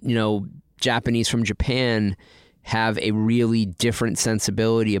when, Japanese from Japan have a really different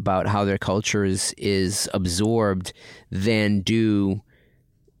sensibility about how their culture is absorbed than do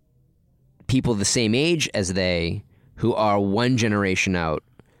people the same age as they, who are one generation out,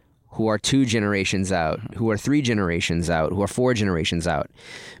 who are two generations out, who are three generations out, who are four generations out.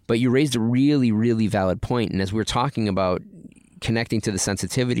 But you raised a really, really valid point. And as we're talking about connecting to the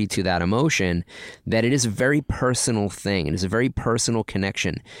sensitivity to that emotion, that it is a very personal thing. It is a very personal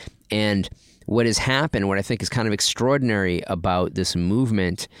connection. And what has happened, what I think is kind of extraordinary about this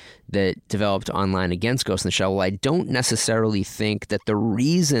movement that developed online against Ghost in the Shell, well, I don't necessarily think that the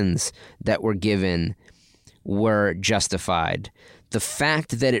reasons that were given were justified. The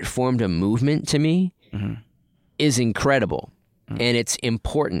fact that it formed a movement to me is incredible. and it's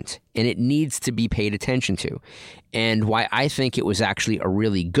important, and it needs to be paid attention to. And why I think it was actually a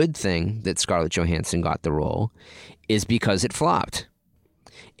really good thing that Scarlett Johansson got the role is because it flopped.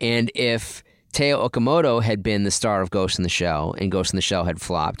 And if Teo Okamoto had been the star of Ghost in the Shell and Ghost in the Shell had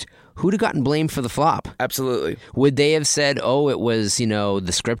flopped, who'd have gotten blamed for the flop? Absolutely. Would they have said, oh, it was,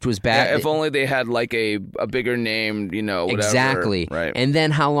 the script was bad? Yeah, if only they had like a bigger name, whatever. Exactly. Right. And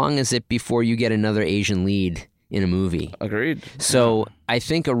then how long is it before you get another Asian lead in a movie? Agreed. So I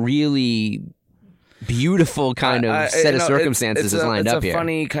think a really beautiful kind of set of circumstances is lined up here. It's a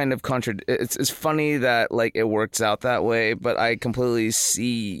funny kind of it's funny that like it works out that way, but I completely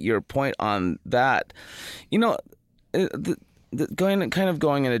see your point on that. Going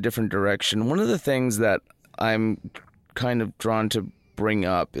in a different direction. One of the things that I'm kind of drawn to bring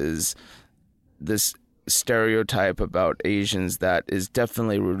up is this stereotype about Asians that is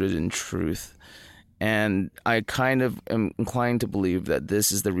definitely rooted in truth. And I kind of am inclined to believe that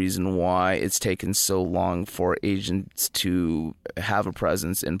this is the reason why it's taken so long for Asians to have a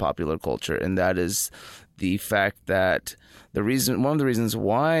presence in popular culture. And that is the fact that one of the reasons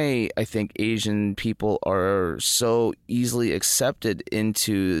why I think Asian people are so easily accepted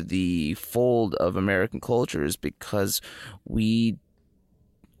into the fold of American culture is because we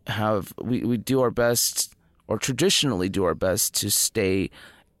do our best, or traditionally do our best, to stay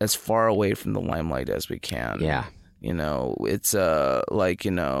as far away from the limelight as we can. Yeah. It's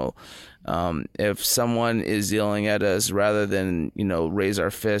if someone is yelling at us, rather than, raise our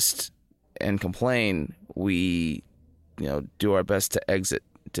fist and complain, we, do our best to exit,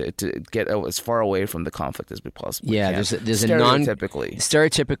 to get as far away from the conflict as we possibly can. There's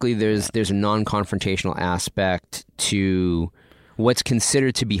Stereotypically, there's a non-confrontational aspect to what's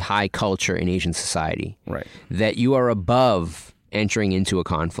considered to be high culture in Asian society. Right. That you are above entering into a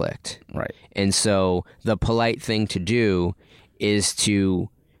conflict. Right. And so the polite thing to do is to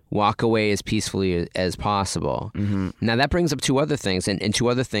walk away as peacefully as possible. Mm-hmm. Now that brings up two other things, and two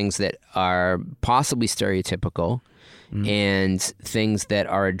other things that are possibly stereotypical, and things that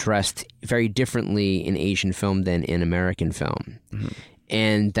are addressed very differently in Asian film than in American film. Mm-hmm.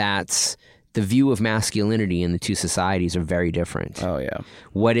 And that's the view of masculinity in the two societies are very different. Oh, yeah.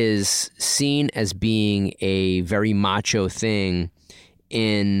 What is seen as being a very macho thing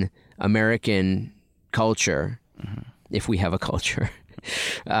in American culture, if we have a culture,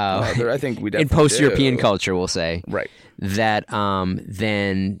 I think we definitely in post-European culture, we'll say, right, that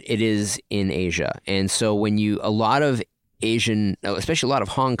than it is in Asia. And so when a lot of Asian, especially a lot of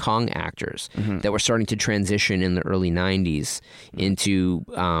Hong Kong actors that were starting to transition in the early 90s into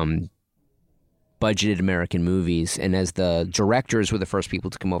budgeted American movies, and as the directors were the first people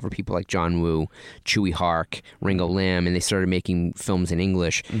to come over, people like John Woo, Chewy Hark, Ringo Lam, and they started making films in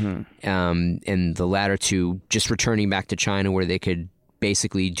English, and the latter two just returning back to China where they could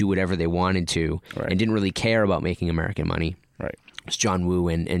basically do whatever they wanted to, and didn't really care about making American money. Right. It's John Woo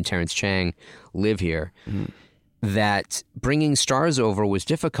and Terrence Chang live here. That bringing stars over was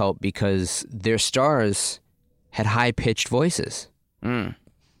difficult because their stars had high-pitched voices.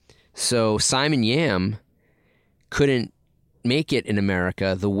 So Simon Yam couldn't make it in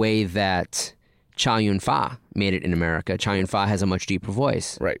America the way that Chow Yun-fat made it in America. Chow Yun-fat has a much deeper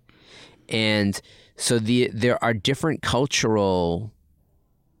voice. Right. And so there are different cultural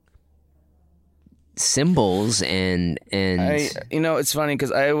symbols and it's funny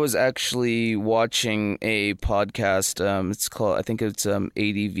because I was actually watching a podcast. It's called, I think it's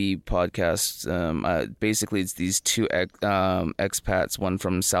ADV podcast. Basically, it's these two expats, one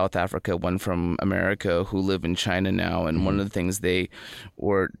from South Africa, one from America, who live in China now. And one of the things they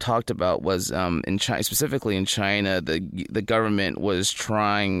talked about was in China, specifically in China, the government was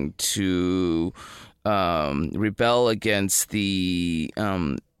trying to rebel against the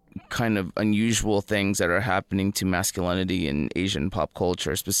kind of unusual things that are happening to masculinity in Asian pop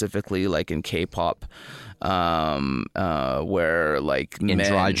culture, specifically like in K-pop, where like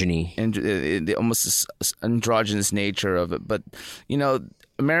androgyny, almost this androgynous nature of it. But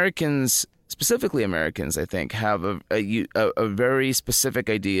Americans, specifically Americans, I think, have a very specific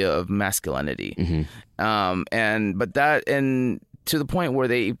idea of masculinity, and to the point where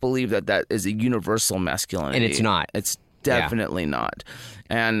they believe that is a universal masculinity, and it's not. It's definitely not.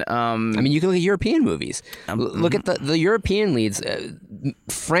 And I mean, you can look at European movies. Look at the European leads.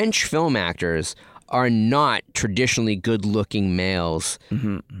 French film actors are not traditionally good-looking males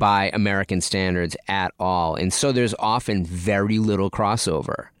by American standards at all. And so there's often very little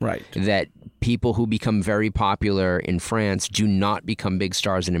crossover. Right. That people who become very popular in France do not become big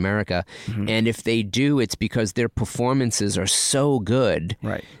stars in America. And if they do, it's because their performances are so good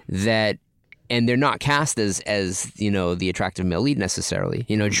that and they're not cast as the attractive male lead necessarily.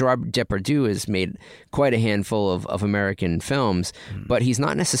 Gerard Depardieu has made quite a handful of American films, but he's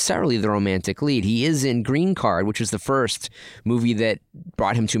not necessarily the romantic lead. He is in Green Card, which is the first movie that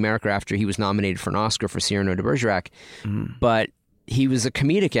brought him to America after he was nominated for an Oscar for Cyrano de Bergerac. But he was a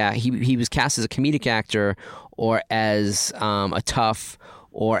comedic he was cast as a comedic actor or as a tough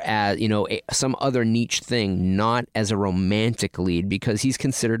or as some other niche thing, not as a romantic lead, because he's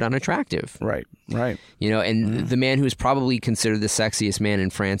considered unattractive. Right. And the man who was probably considered the sexiest man in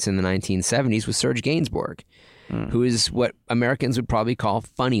France in the 1970s was Serge Gainsbourg, who is what Americans would probably call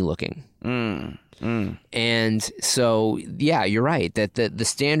funny looking. And so, yeah, you're right that the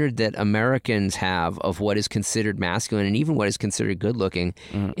standard that Americans have of what is considered masculine and even what is considered good looking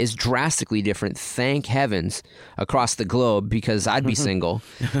is drastically different, thank heavens, across the globe, because I'd be single.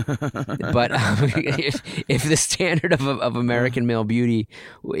 But if the standard of American male beauty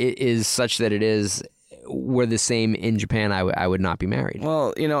is such that it is were the same in Japan, I would not be married.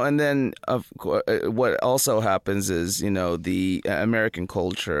 Well, and then what also happens is, the American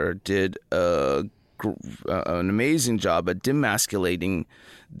culture did an amazing job at demasculating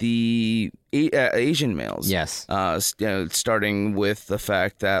the Asian males. Yes. Starting with the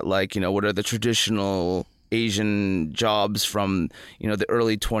fact that, what are the traditional Asian jobs from, the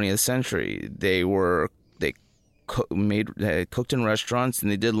early 20th century? They cooked in restaurants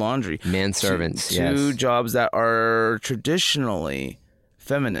and they did laundry. Manservants, two jobs that are traditionally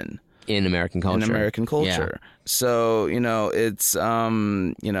feminine in American culture. Yeah. So it's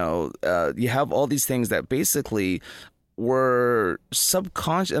you have all these things that basically were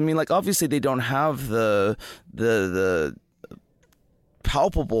subconscious. I mean, obviously they don't have the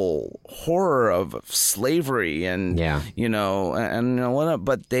palpable horror of slavery and whatnot,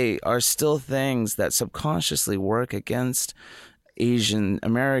 but they are still things that subconsciously work against Asian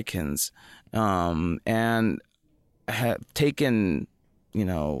Americans, and have taken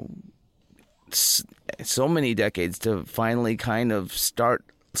so many decades to finally kind of start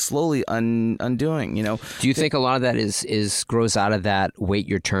slowly undoing. Do you think a lot of that is grows out of that wait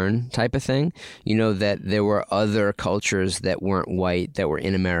your turn type of thing? That there were other cultures that weren't white that were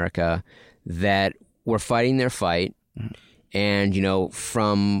in America that were fighting their fight, and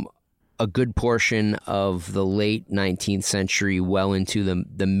from a good portion of the late 19th century well into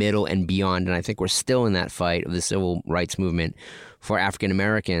the middle and beyond, and I think we're still in that fight of the civil rights movement for African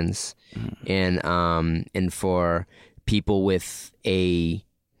Americans and for people with a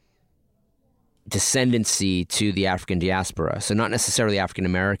descendancy to the African diaspora. So not necessarily African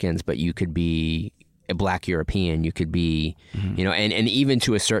Americans, but you could be a Black European. You could be, and even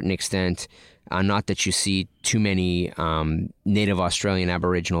to a certain extent, not that you see too many Native Australian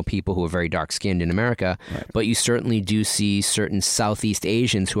Aboriginal people who are very dark-skinned in America, right, but you certainly do see certain Southeast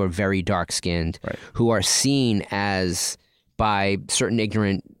Asians who are very dark-skinned, right, who are seen as, by certain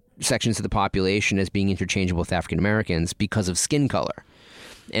ignorant sections of the population, as being interchangeable with African Americans because of skin color.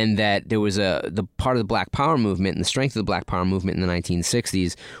 And that there was the part of the Black Power movement and the strength of the Black Power movement in the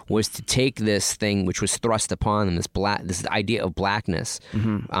 1960s was to take this thing which was thrust upon them, this idea of blackness,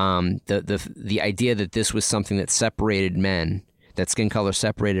 the idea that this was something that separated men, that skin color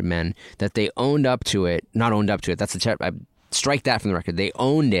separated men, that they owned up to it, not owned up to it, I strike that from the record, they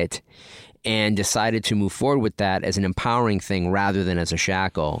owned it and decided to move forward with that as an empowering thing rather than as a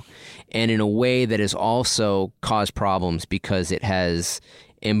shackle, and in a way that has also caused problems because it has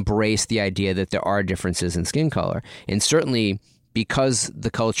embraced the idea that there are differences in skin color. And certainly because the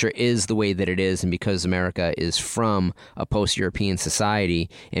culture is the way that it is, and because America is from a post-European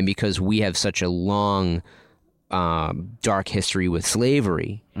society, and because we have such a long, dark history with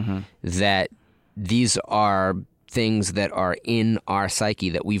slavery, that these are things that are in our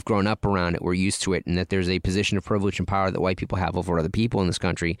psyche, that we've grown up around it, we're used to it, and that there's a position of privilege and power that white people have over other people in this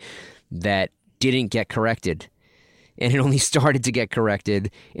country that didn't get corrected. And it only started to get corrected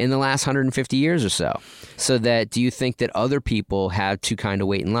in the last 150 years or so. So that, do you think that other people have to kind of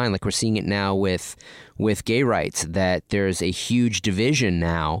wait in line? Like we're seeing it now with gay rights, that there's a huge division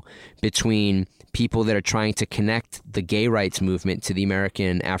now between people that are trying to connect the gay rights movement to the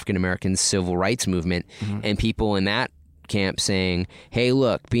African-American civil rights movement, and people in that camp saying, hey,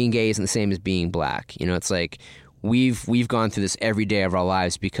 look, being gay isn't the same as being black. It's like, We've gone through this every day of our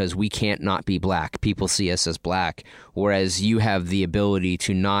lives because we can't not be black. People see us as black, whereas you have the ability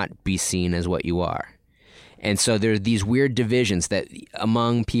to not be seen as what you are. And so there are these weird divisions that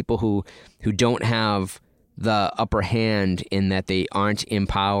among people who don't have the upper hand, in that they aren't in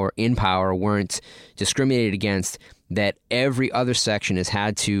power, weren't discriminated against, that every other section has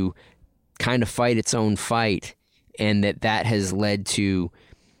had to kind of fight its own fight, and that has led to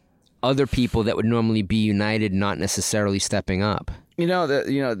other people that would normally be united not necessarily stepping up. I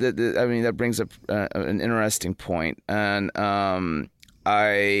mean, that brings up an interesting point, and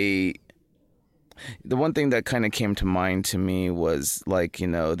the one thing that kind of came to mind to me was like,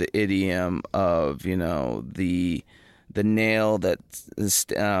 the idiom of, the nail that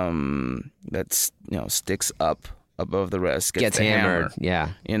sticks up above the rest gets the hammered. Hammer, Yeah.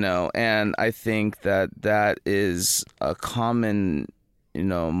 And I think that is a common,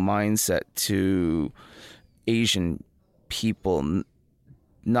 mindset to Asian people,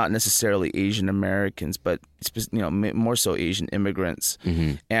 not necessarily Asian Americans, but more so Asian immigrants,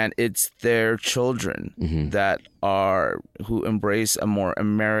 and it's their children who embrace a more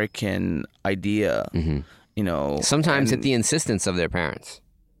American idea. Sometimes at the insistence of their parents.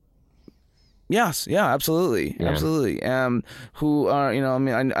 Yes, yeah, absolutely, absolutely. Who are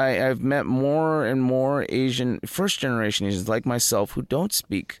I've met more and more Asian first generation Asians like myself who don't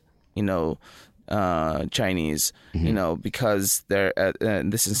speak Chinese, because they're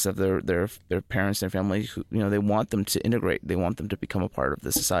this is of their parents and family who they want them to integrate, they want them to become a part of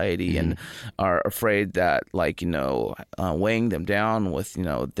the society, and are afraid that weighing them down with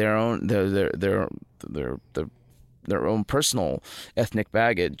their own personal ethnic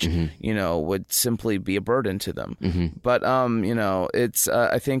baggage, would simply be a burden to them. But it's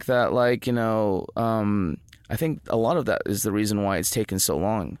I think that I think a lot of that is the reason why it's taken so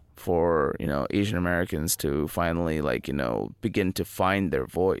long for Asian Americans to finally begin to find their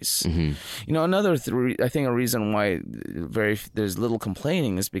voice. Another I think a reason why there's little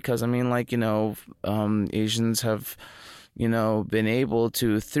complaining is because Asians have been able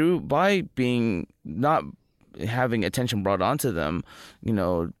to by being not having attention brought onto them,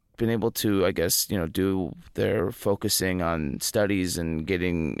 been able to, I guess, do their focusing on studies and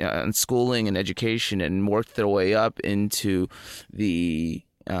getting on schooling and education and work their way up into the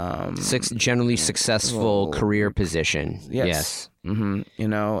generally successful career position. Yes. And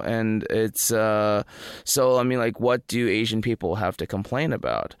it's so what do Asian people have to complain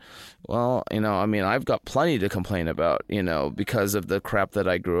about? Well, I've got plenty to complain about, because of the crap that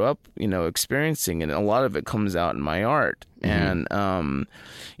I grew up, experiencing, and a lot of it comes out in my art. And a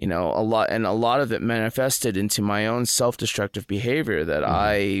lot of it manifested into my own self-destructive behavior that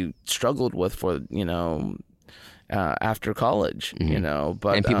I struggled with for after college,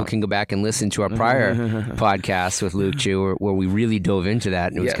 but and people can go back and listen to our prior podcast with Luke Chueh where we really dove into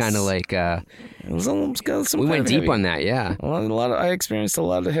that, and it was kind of like it was almost we went deep on that. Yeah, I experienced a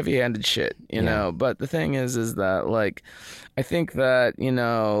lot of heavy-handed shit, But the thing is that I think that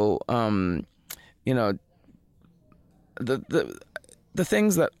the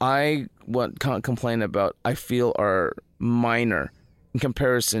things that I can't complain about, I feel are minor in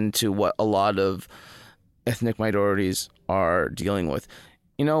comparison to what a lot of ethnic minorities are dealing with,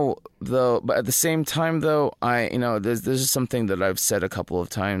 but at the same time, though, this is something that I've said a couple of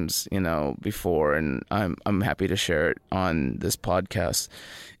times, before, and I'm happy to share it on this podcast,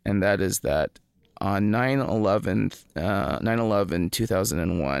 and that is that on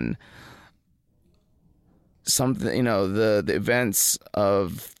 9/11/2001, something, the events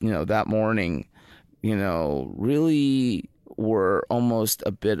of that morning, really were almost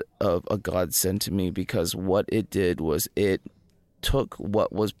a bit of a godsend to me, because what it did was it took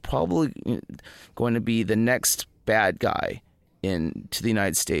what was probably going to be the next bad guy to the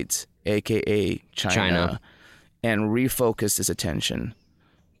United States, aka China, and refocused his attention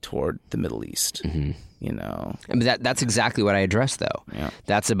toward the Middle East. I mean, that's exactly what I addressed, though.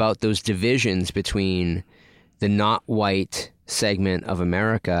 That's about those divisions between the not white segment of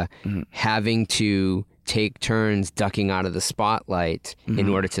America having to take turns ducking out of the spotlight in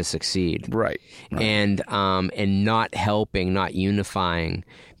order to succeed. Right. And not helping, not unifying,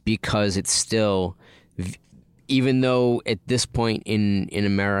 because it's still, even though at this point in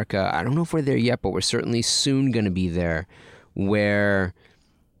America, I don't know if we're there yet, but we're certainly soon going to be there, where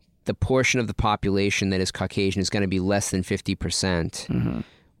the portion of the population that is Caucasian is going to be less than 50%,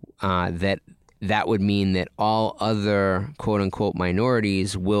 that would mean that all other quote-unquote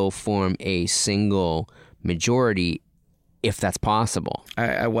minorities will form a single majority, if that's possible.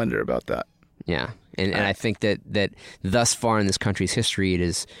 I wonder about that. Yeah. And I think that thus far in this country's history, it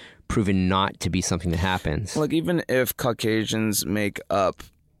is proven not to be something that happens. Even if Caucasians make up,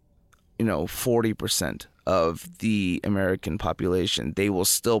 40% of the American population, they will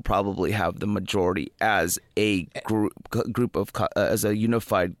still probably have the majority as a group of as a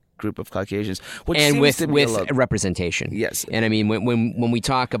unified group of Caucasians, which and seems to be with representation. Yes. And I mean, when we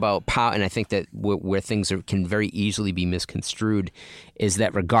talk about power, and I think that where things can very easily be misconstrued, is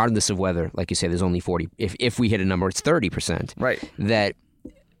that regardless of whether, like you say, there's only 40, if we hit a number, it's 30%. Right. That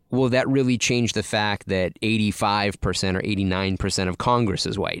will that really change the fact that 85% or 89% of Congress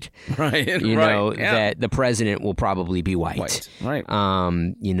is white? Right. You know, that the president will probably be white. Right.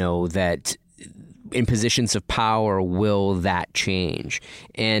 You know, that in positions of power, will that change?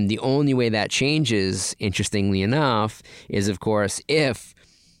 And the only way that changes, interestingly enough, is, of course, if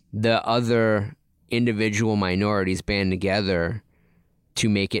the other individual minorities band together to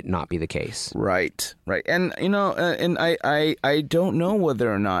make it not be the case. Right. And, you know, and I don't know whether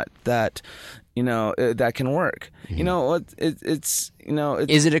or not that, you know, that can work. Mm-hmm. You know, it's you know...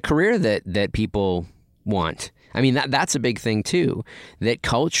 Is it a career that people want? I mean, that's a big thing, too, that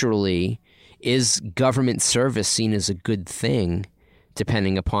culturally... Is government service seen as a good thing,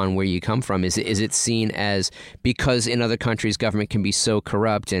 depending upon where you come from? Is it seen as, because in other countries government can be so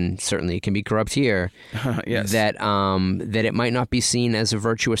corrupt, and certainly it can be corrupt here, yes. that it might not be seen as a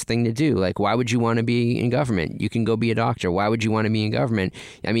virtuous thing to do? Like, why would you want to be in government? You can go be a doctor. Why would you want to be in government?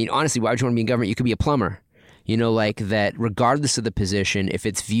 I mean, honestly, why would you want to be in government? You could be a plumber. You know, like that, regardless of the position, if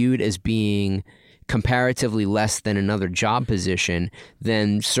it's viewed as being comparatively less than another job position,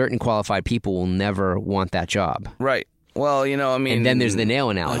 then certain qualified people will never want that job. Right. Well, you know, I mean... And then there's the nail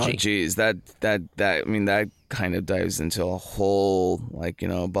analogy. Oh, geez. That I mean, that kind of dives into a whole, like, you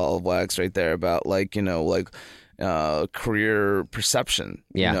know, ball of wax right there about, like, you know, like, career perception.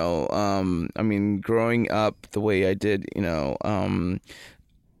 Yeah. You know, I mean, growing up the way I did, you know,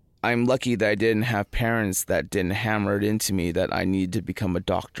 I'm lucky that I didn't have parents that didn't hammer it into me that I need to become a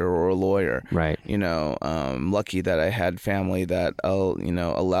doctor or a lawyer. Right. You know, lucky that I had family that, you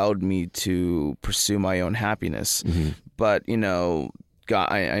know, allowed me to pursue my own happiness. Mm-hmm. But, you know,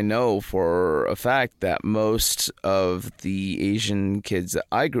 I know for a fact that most of the Asian kids that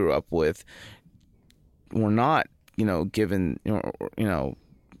I grew up with were not, you know, given, you know,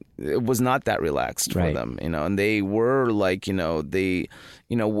 it was not that relaxed for them, you know, and they were like, you know,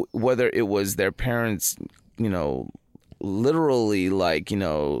 whether it was their parents, you know, literally like, you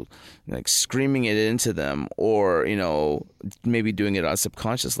know, like screaming it into them, or, you know, maybe doing it on a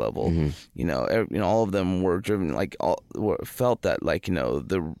subconscious level, mm-hmm. you know, all of them were driven, like, felt that, like, you know,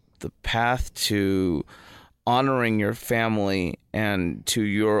 the path to honoring your family and to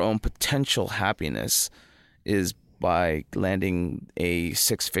your own potential happiness is by landing a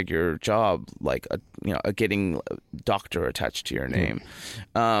six-figure job, like getting a doctor attached to your name,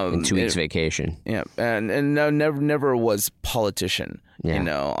 and 2 weeks vacation. Yeah, and never was politician, you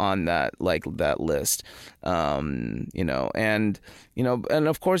know, on that list, you know, and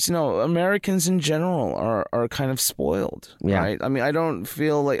of course, you know, Americans in general are kind of spoiled, right? I mean, I don't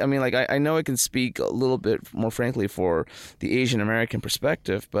feel like, I know I can speak a little bit more frankly for the Asian American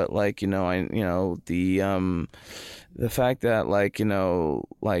perspective, but like, you know, the fact that like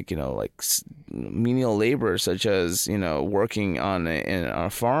menial labor, such as, you know, working on a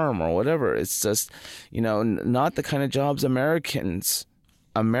farm or whatever, it's just, you know, not the kind of jobs Americans,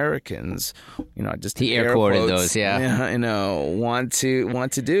 you know, just he air quoted those, you know, want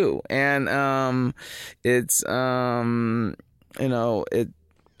to do, and it's you know, it.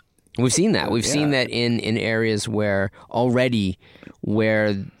 We've seen that. We've seen that in areas where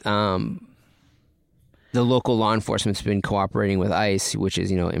the local law enforcement's been cooperating with ICE, which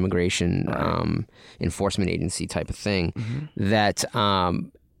is, you know, immigration enforcement agency type of thing, mm-hmm. that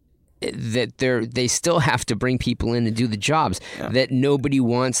they still have to bring people in to do the jobs, that nobody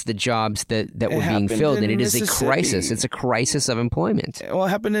wants the jobs that were being filled, and it is a crisis. It's a crisis of employment. Well, it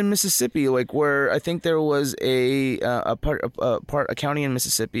happened in Mississippi, like where I think there was a county in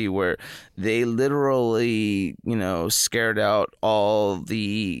Mississippi where they literally, you know, scared out all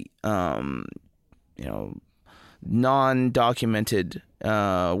the you know, non-documented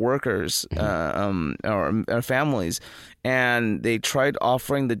workers or families, and they tried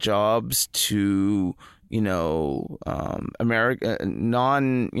offering the jobs to, you know,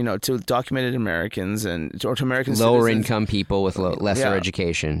 to documented Americans or to American lower citizens. Income people with lesser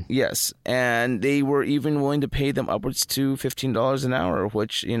education. Yes, and they were even willing to pay them upwards to $15 an hour,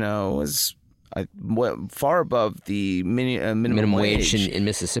 which, you know, was far above the minimum wage in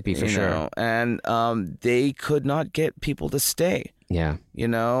Mississippi, for sure. Know, and they could not get people to stay. Yeah. You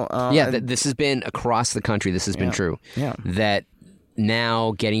know? This has been across the country. This has been true. Yeah. That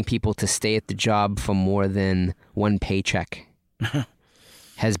now getting people to stay at the job for more than one paycheck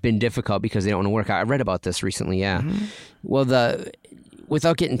has been difficult because they don't want to work. I read about this recently, Mm-hmm. Well,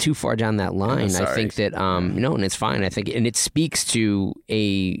 without getting too far down that line, I think that, no, and it's fine. I think, and it speaks to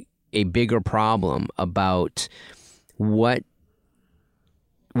a bigger problem about what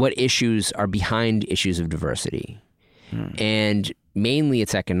issues are behind issues of diversity. And mainly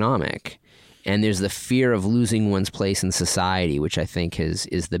it's economic. And there's the fear of losing one's place in society, which I think is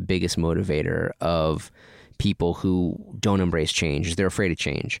the biggest motivator of people who don't embrace change. They're afraid of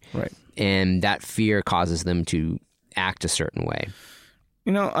change. Right. And that fear causes them to act a certain way.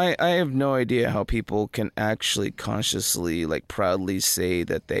 You know, I have no idea how people can actually consciously, like, proudly say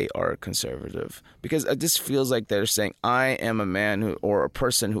that they are conservative, because it just feels like they're saying, I am a man who, or a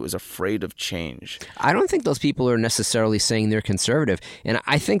person who is afraid of change. I don't think those people are necessarily saying they're conservative. And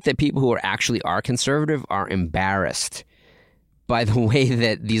I think that people who are conservative are embarrassed by the way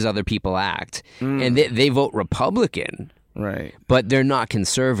that these other people act. And they vote Republican, Right. but they're not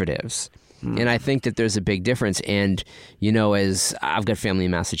conservatives. And I think that there's a big difference. And, you know, as I've got family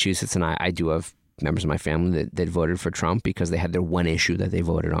in Massachusetts, and I do have members of my family that voted for Trump because they had their one issue that they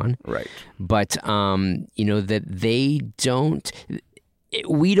voted on. Right. But, you know, that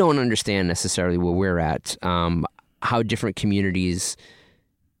we don't understand necessarily where we're at, how different communities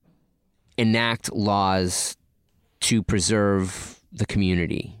enact laws to preserve the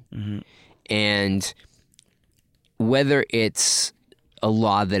community. And whether it's a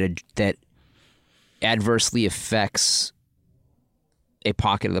law that adversely affects a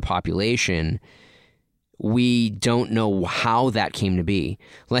pocket of the population, we don't know how that came to be.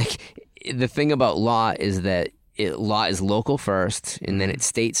 Like, the thing about law is that law is local first, and then it's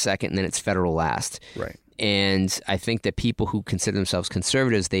state second, and then it's federal last. Right. And I think that people who consider themselves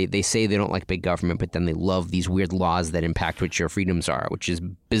conservatives, they say they don't like big government, but then they love these weird laws that impact what your freedoms are, which is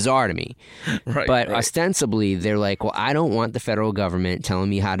bizarre to me. Right. But right. ostensibly, they're like, well, I don't want the federal government telling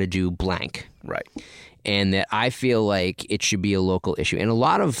me how to do blank. Right. And that I feel like it should be a local issue. And a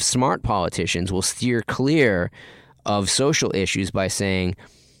lot of smart politicians will steer clear of social issues by saying,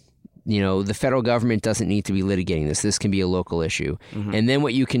 you know, the federal government doesn't need to be litigating this. This can be a local issue. And then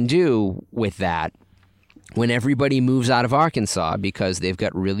what you can do with that, when everybody moves out of Arkansas because they've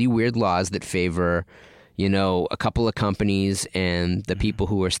got really weird laws that favor, you know, a couple of companies and the people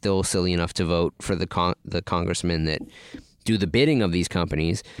who are still silly enough to vote for the congressmen that do the bidding of these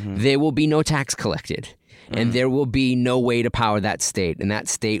companies, there will be no tax collected. And there will be no way to power that state, and that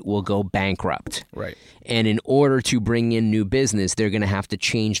state will go bankrupt. Right. And in order to bring in new business, they're going to have to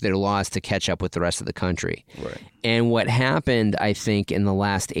change their laws to catch up with the rest of the country. Right. And what happened, I think, in the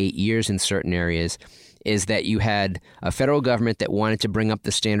last 8 years in certain areas is that you had a federal government that wanted to bring up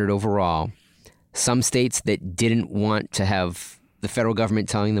the standard overall, some states that didn't want to have the federal government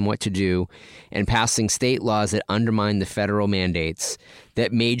telling them what to do, and passing state laws that undermined the federal mandates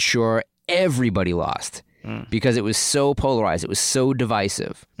that made sure everybody lost. Because it was so polarized, it was so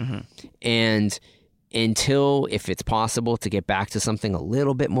divisive. And until, if it's possible to get back to something a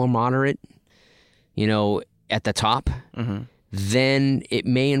little bit more moderate, you know, at the top, then it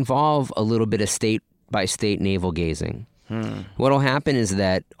may involve a little bit of state-by-state navel gazing. What'll happen is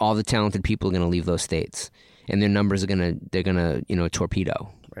that all the talented people are going to leave those states, and their numbers are they're gonna, you know,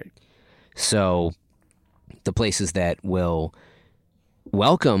 torpedo. Right. So the places that will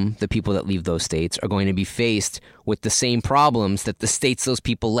welcome the people that leave those states are going to be faced with the same problems that the states those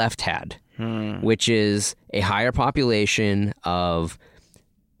people left had, which is a higher population of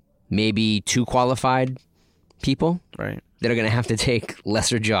maybe too qualified people Right. that are going to have to take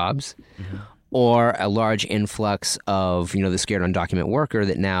lesser jobs, or a large influx of, you know, the scared undocumented worker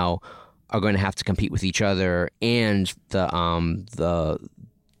that now are going to have to compete with each other and the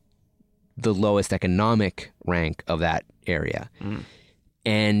lowest economic rank of that area.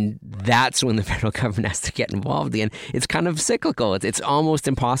 And that's when the federal government has to get involved again. It's kind of cyclical. It's almost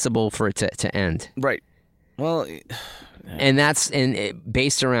impossible for it to end. Right. Well, And that's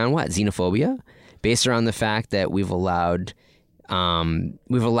based around what? Xenophobia? Based around the fact that we've allowed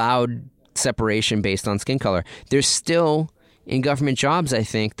separation based on skin color. There's still, in government jobs, I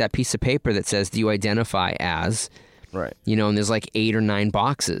think, that piece of paper that says, do you identify as? right. You know, and there's like 8 or 9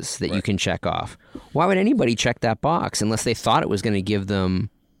 boxes that you can check off. Why would anybody check that box unless they thought it was going to give them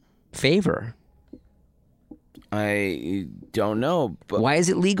favor? I don't know, but Why is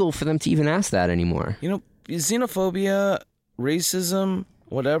it legal for them to even ask that anymore? you know, xenophobia, racism,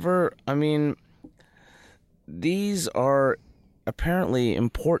 whatever. I mean, these are apparently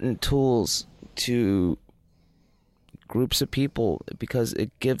important tools to groups of people because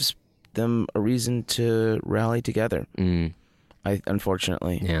it gives them a reason to rally together.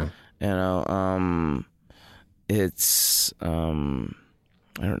 Unfortunately, Yeah. you know, it's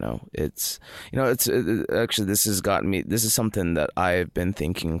I don't know. It's, you know, actually, this has gotten me. This is something that I've been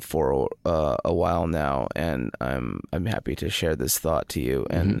thinking for a while now, and I'm happy to share this thought to you.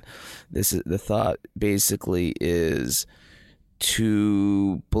 And this is the thought. Basically, is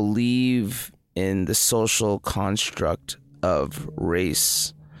to believe in the social construct of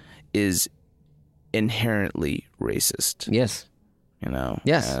race is inherently racist. Yes.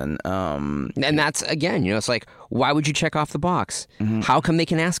 Yes. And that's, again, it's like, why would you check off the box? How come they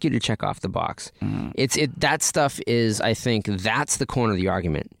can ask you to check off the box? That stuff is, I think, that's the corner of the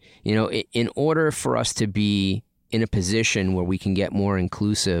argument. In order for us to be in a position where we can get more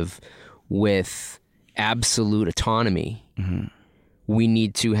inclusive with absolute autonomy, we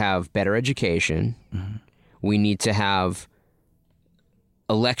need to have better education. We need to have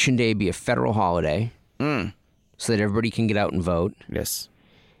Election Day be a federal holiday. So that everybody can get out and vote. Yes.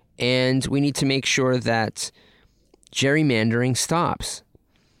 And we need to make sure that gerrymandering stops.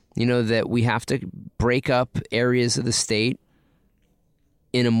 That we have to break up areas of the state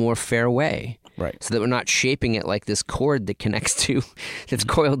in a more fair way. Right. So that we're not shaping it like this cord that connects to, that's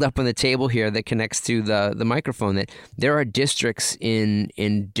coiled up on the table here that connects to the microphone. That there are districts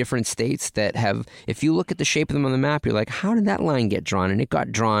in different states that have, if you look at the shape of them on the map, you're like, how did that line get drawn? And it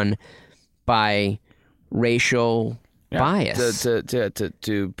got drawn by racial bias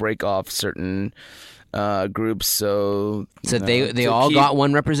to break off certain groups, so they all got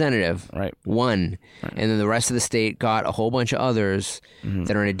one representative, right? And then the rest of the state got a whole bunch of others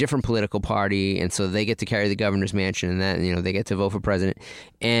that are in a different political party, and so they get to carry the governor's mansion, and that they get to vote for president.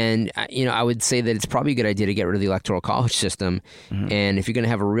 And I would say that it's probably a good idea to get rid of the electoral college system, and if you're going to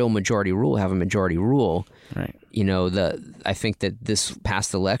have a real majority rule, have a majority rule. Right. I think that this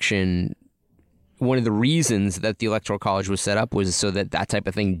past election, one of the reasons that the Electoral College was set up was so that type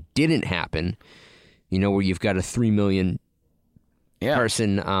of thing didn't happen, where you've got a 3 million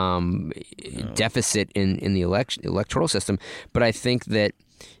person deficit in the electoral system. But I think that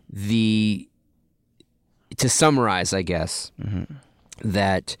to summarize, I guess,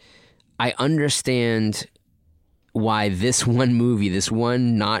 that I understand why this one movie, this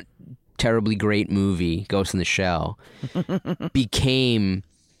one not terribly great movie, Ghost in the Shell, became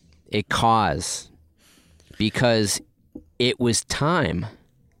a cause. Because it was time.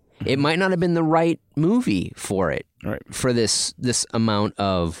 It might not have been the right movie for it, for this amount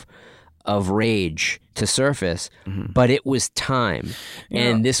of rage to surface, but it was time.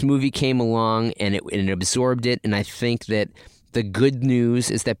 And this movie came along and it absorbed it. And I think that the good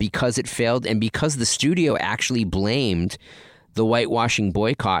news is that because it failed and because the studio actually blamed the whitewashing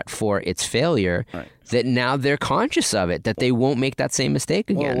boycott for its failure, that now they're conscious of it, that they won't make that same mistake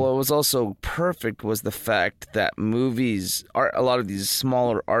again. Well, what was also perfect was the fact that a lot of these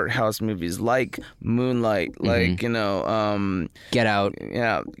smaller art house movies like Moonlight, like, Get Out.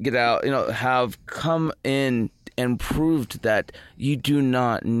 Yeah, Get Out, have come in and proved that you do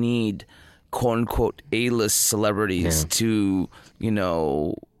not need quote unquote A-list celebrities to,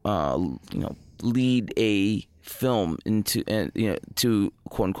 lead a film into to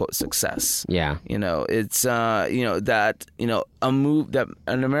quote unquote success. Yeah. It's that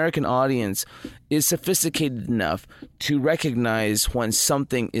an American audience is sophisticated enough to recognize when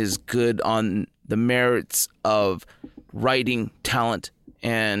something is good on the merits of writing, talent,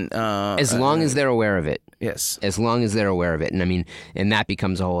 and as long as they're aware of it. Yes. As long as they're aware of it. And I mean, and that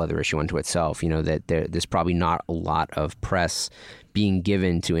becomes a whole other issue unto itself, that there's probably not a lot of press being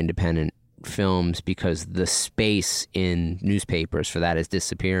given to independent films because the space in newspapers for that is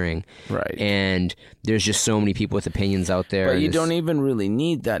disappearing. Right. And there's just so many people with opinions out there. But you don't even really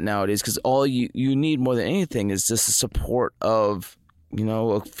need that nowadays, because all you need more than anything is just the support of,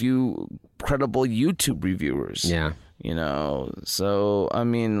 a few credible YouTube reviewers. Yeah. So,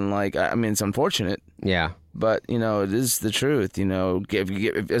 it's unfortunate. Yeah. But, it is the truth.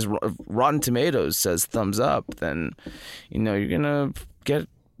 If Rotten Tomatoes says thumbs up, then, you're going to get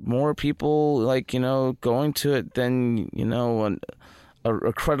more people going to it than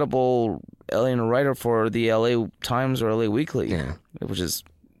a credible alien writer for the LA Times or LA Weekly, which is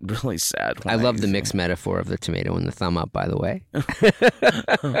really sad. I love the mixed metaphor of the tomato and the thumb up, by the way.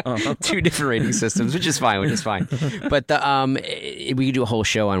 Two different rating systems, which is fine. But we could do a whole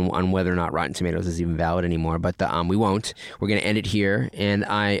show on whether or not Rotten Tomatoes is even valid anymore. But we won't. We're going to end it here. And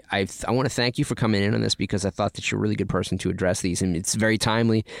I want to thank you for coming in on this, because I thought that you're a really good person to address these, and it's very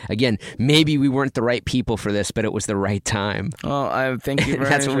timely. Again, maybe we weren't the right people for this, but it was the right time. Well, I thank you very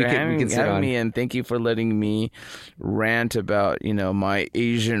much for having me, and thank you for letting me rant about my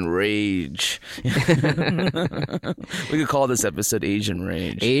Asian rage. We could call this episode Asian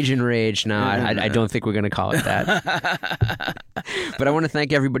Rage. Asian Rage. No, I don't think we're going to call it that. But I want to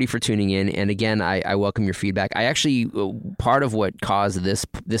thank everybody for tuning in. And again, I welcome your feedback. I actually, part of what caused this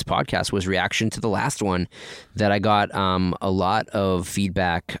podcast was reaction to the last one, that I got a lot of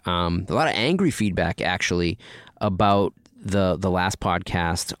feedback, a lot of angry feedback, actually, about the last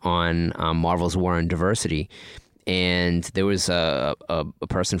podcast on Marvel's War on Diversity. And there was a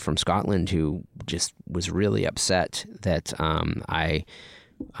person from Scotland who just was really upset that I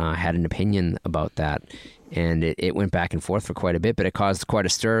had an opinion about that. And it went back and forth for quite a bit, but it caused quite a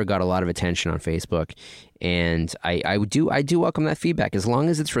stir, got a lot of attention on Facebook. And I do welcome that feedback as long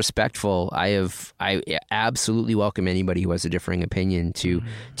as it's respectful. I absolutely welcome anybody who has a differing opinion to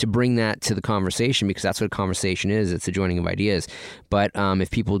bring that to the conversation, because that's what a conversation is. It's a joining of ideas. But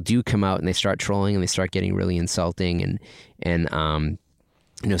if people do come out and they start trolling and they start getting really insulting and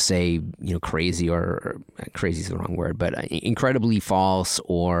say, crazy or crazy is the wrong word, but incredibly false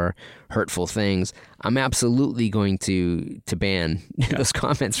or hurtful things, I'm absolutely going to ban those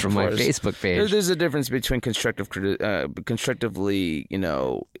comments from my Facebook page. There's a difference between constructively,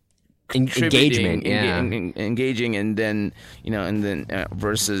 engagement, engaging, and then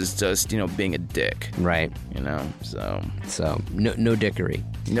versus just being a dick, right? So no dickery,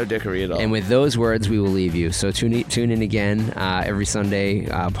 no dickery at all. And with those words, we will leave you. So tune in again every Sunday.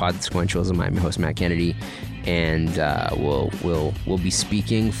 Pod Sequentialism. I'm your host, Matt Kennedy, and we'll be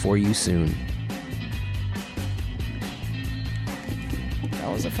speaking for you soon.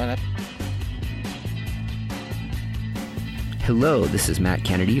 That was a fun episode. Hello, this is Matt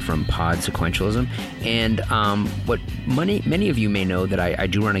Kennedy from Pod Sequentialism, and what many of you may know that I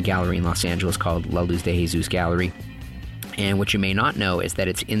do run a gallery in Los Angeles called La Luz de Jesus Gallery. And what you may not know is that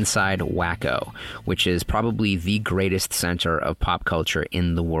it's inside Wacko, which is probably the greatest center of pop culture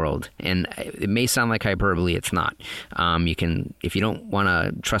in the world. And it may sound like hyperbole, it's not. You can, if you don't want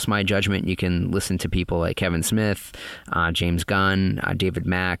to trust my judgment, you can listen to people like Kevin Smith, James Gunn, David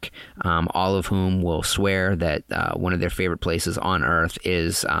Mack, all of whom will swear that one of their favorite places on earth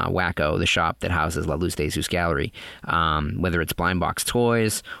is Wacko, the shop that houses La Luz de Jesus Gallery. Whether it's blind box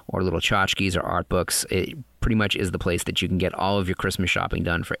toys or little tchotchkes or art books, it pretty much is the place that you can get all of your Christmas shopping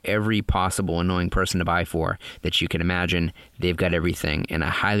done for every possible annoying person to buy for that you can imagine. They've got everything, and I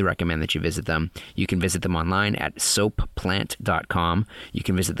highly recommend that you visit them. You can visit them online at soapplant.com. You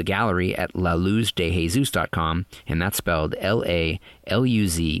can visit the gallery at laluzdejesus.com, and that's spelled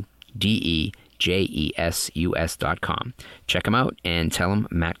LALUZDEJESUS.com. Check them out and tell them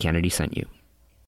Matt Kennedy sent you.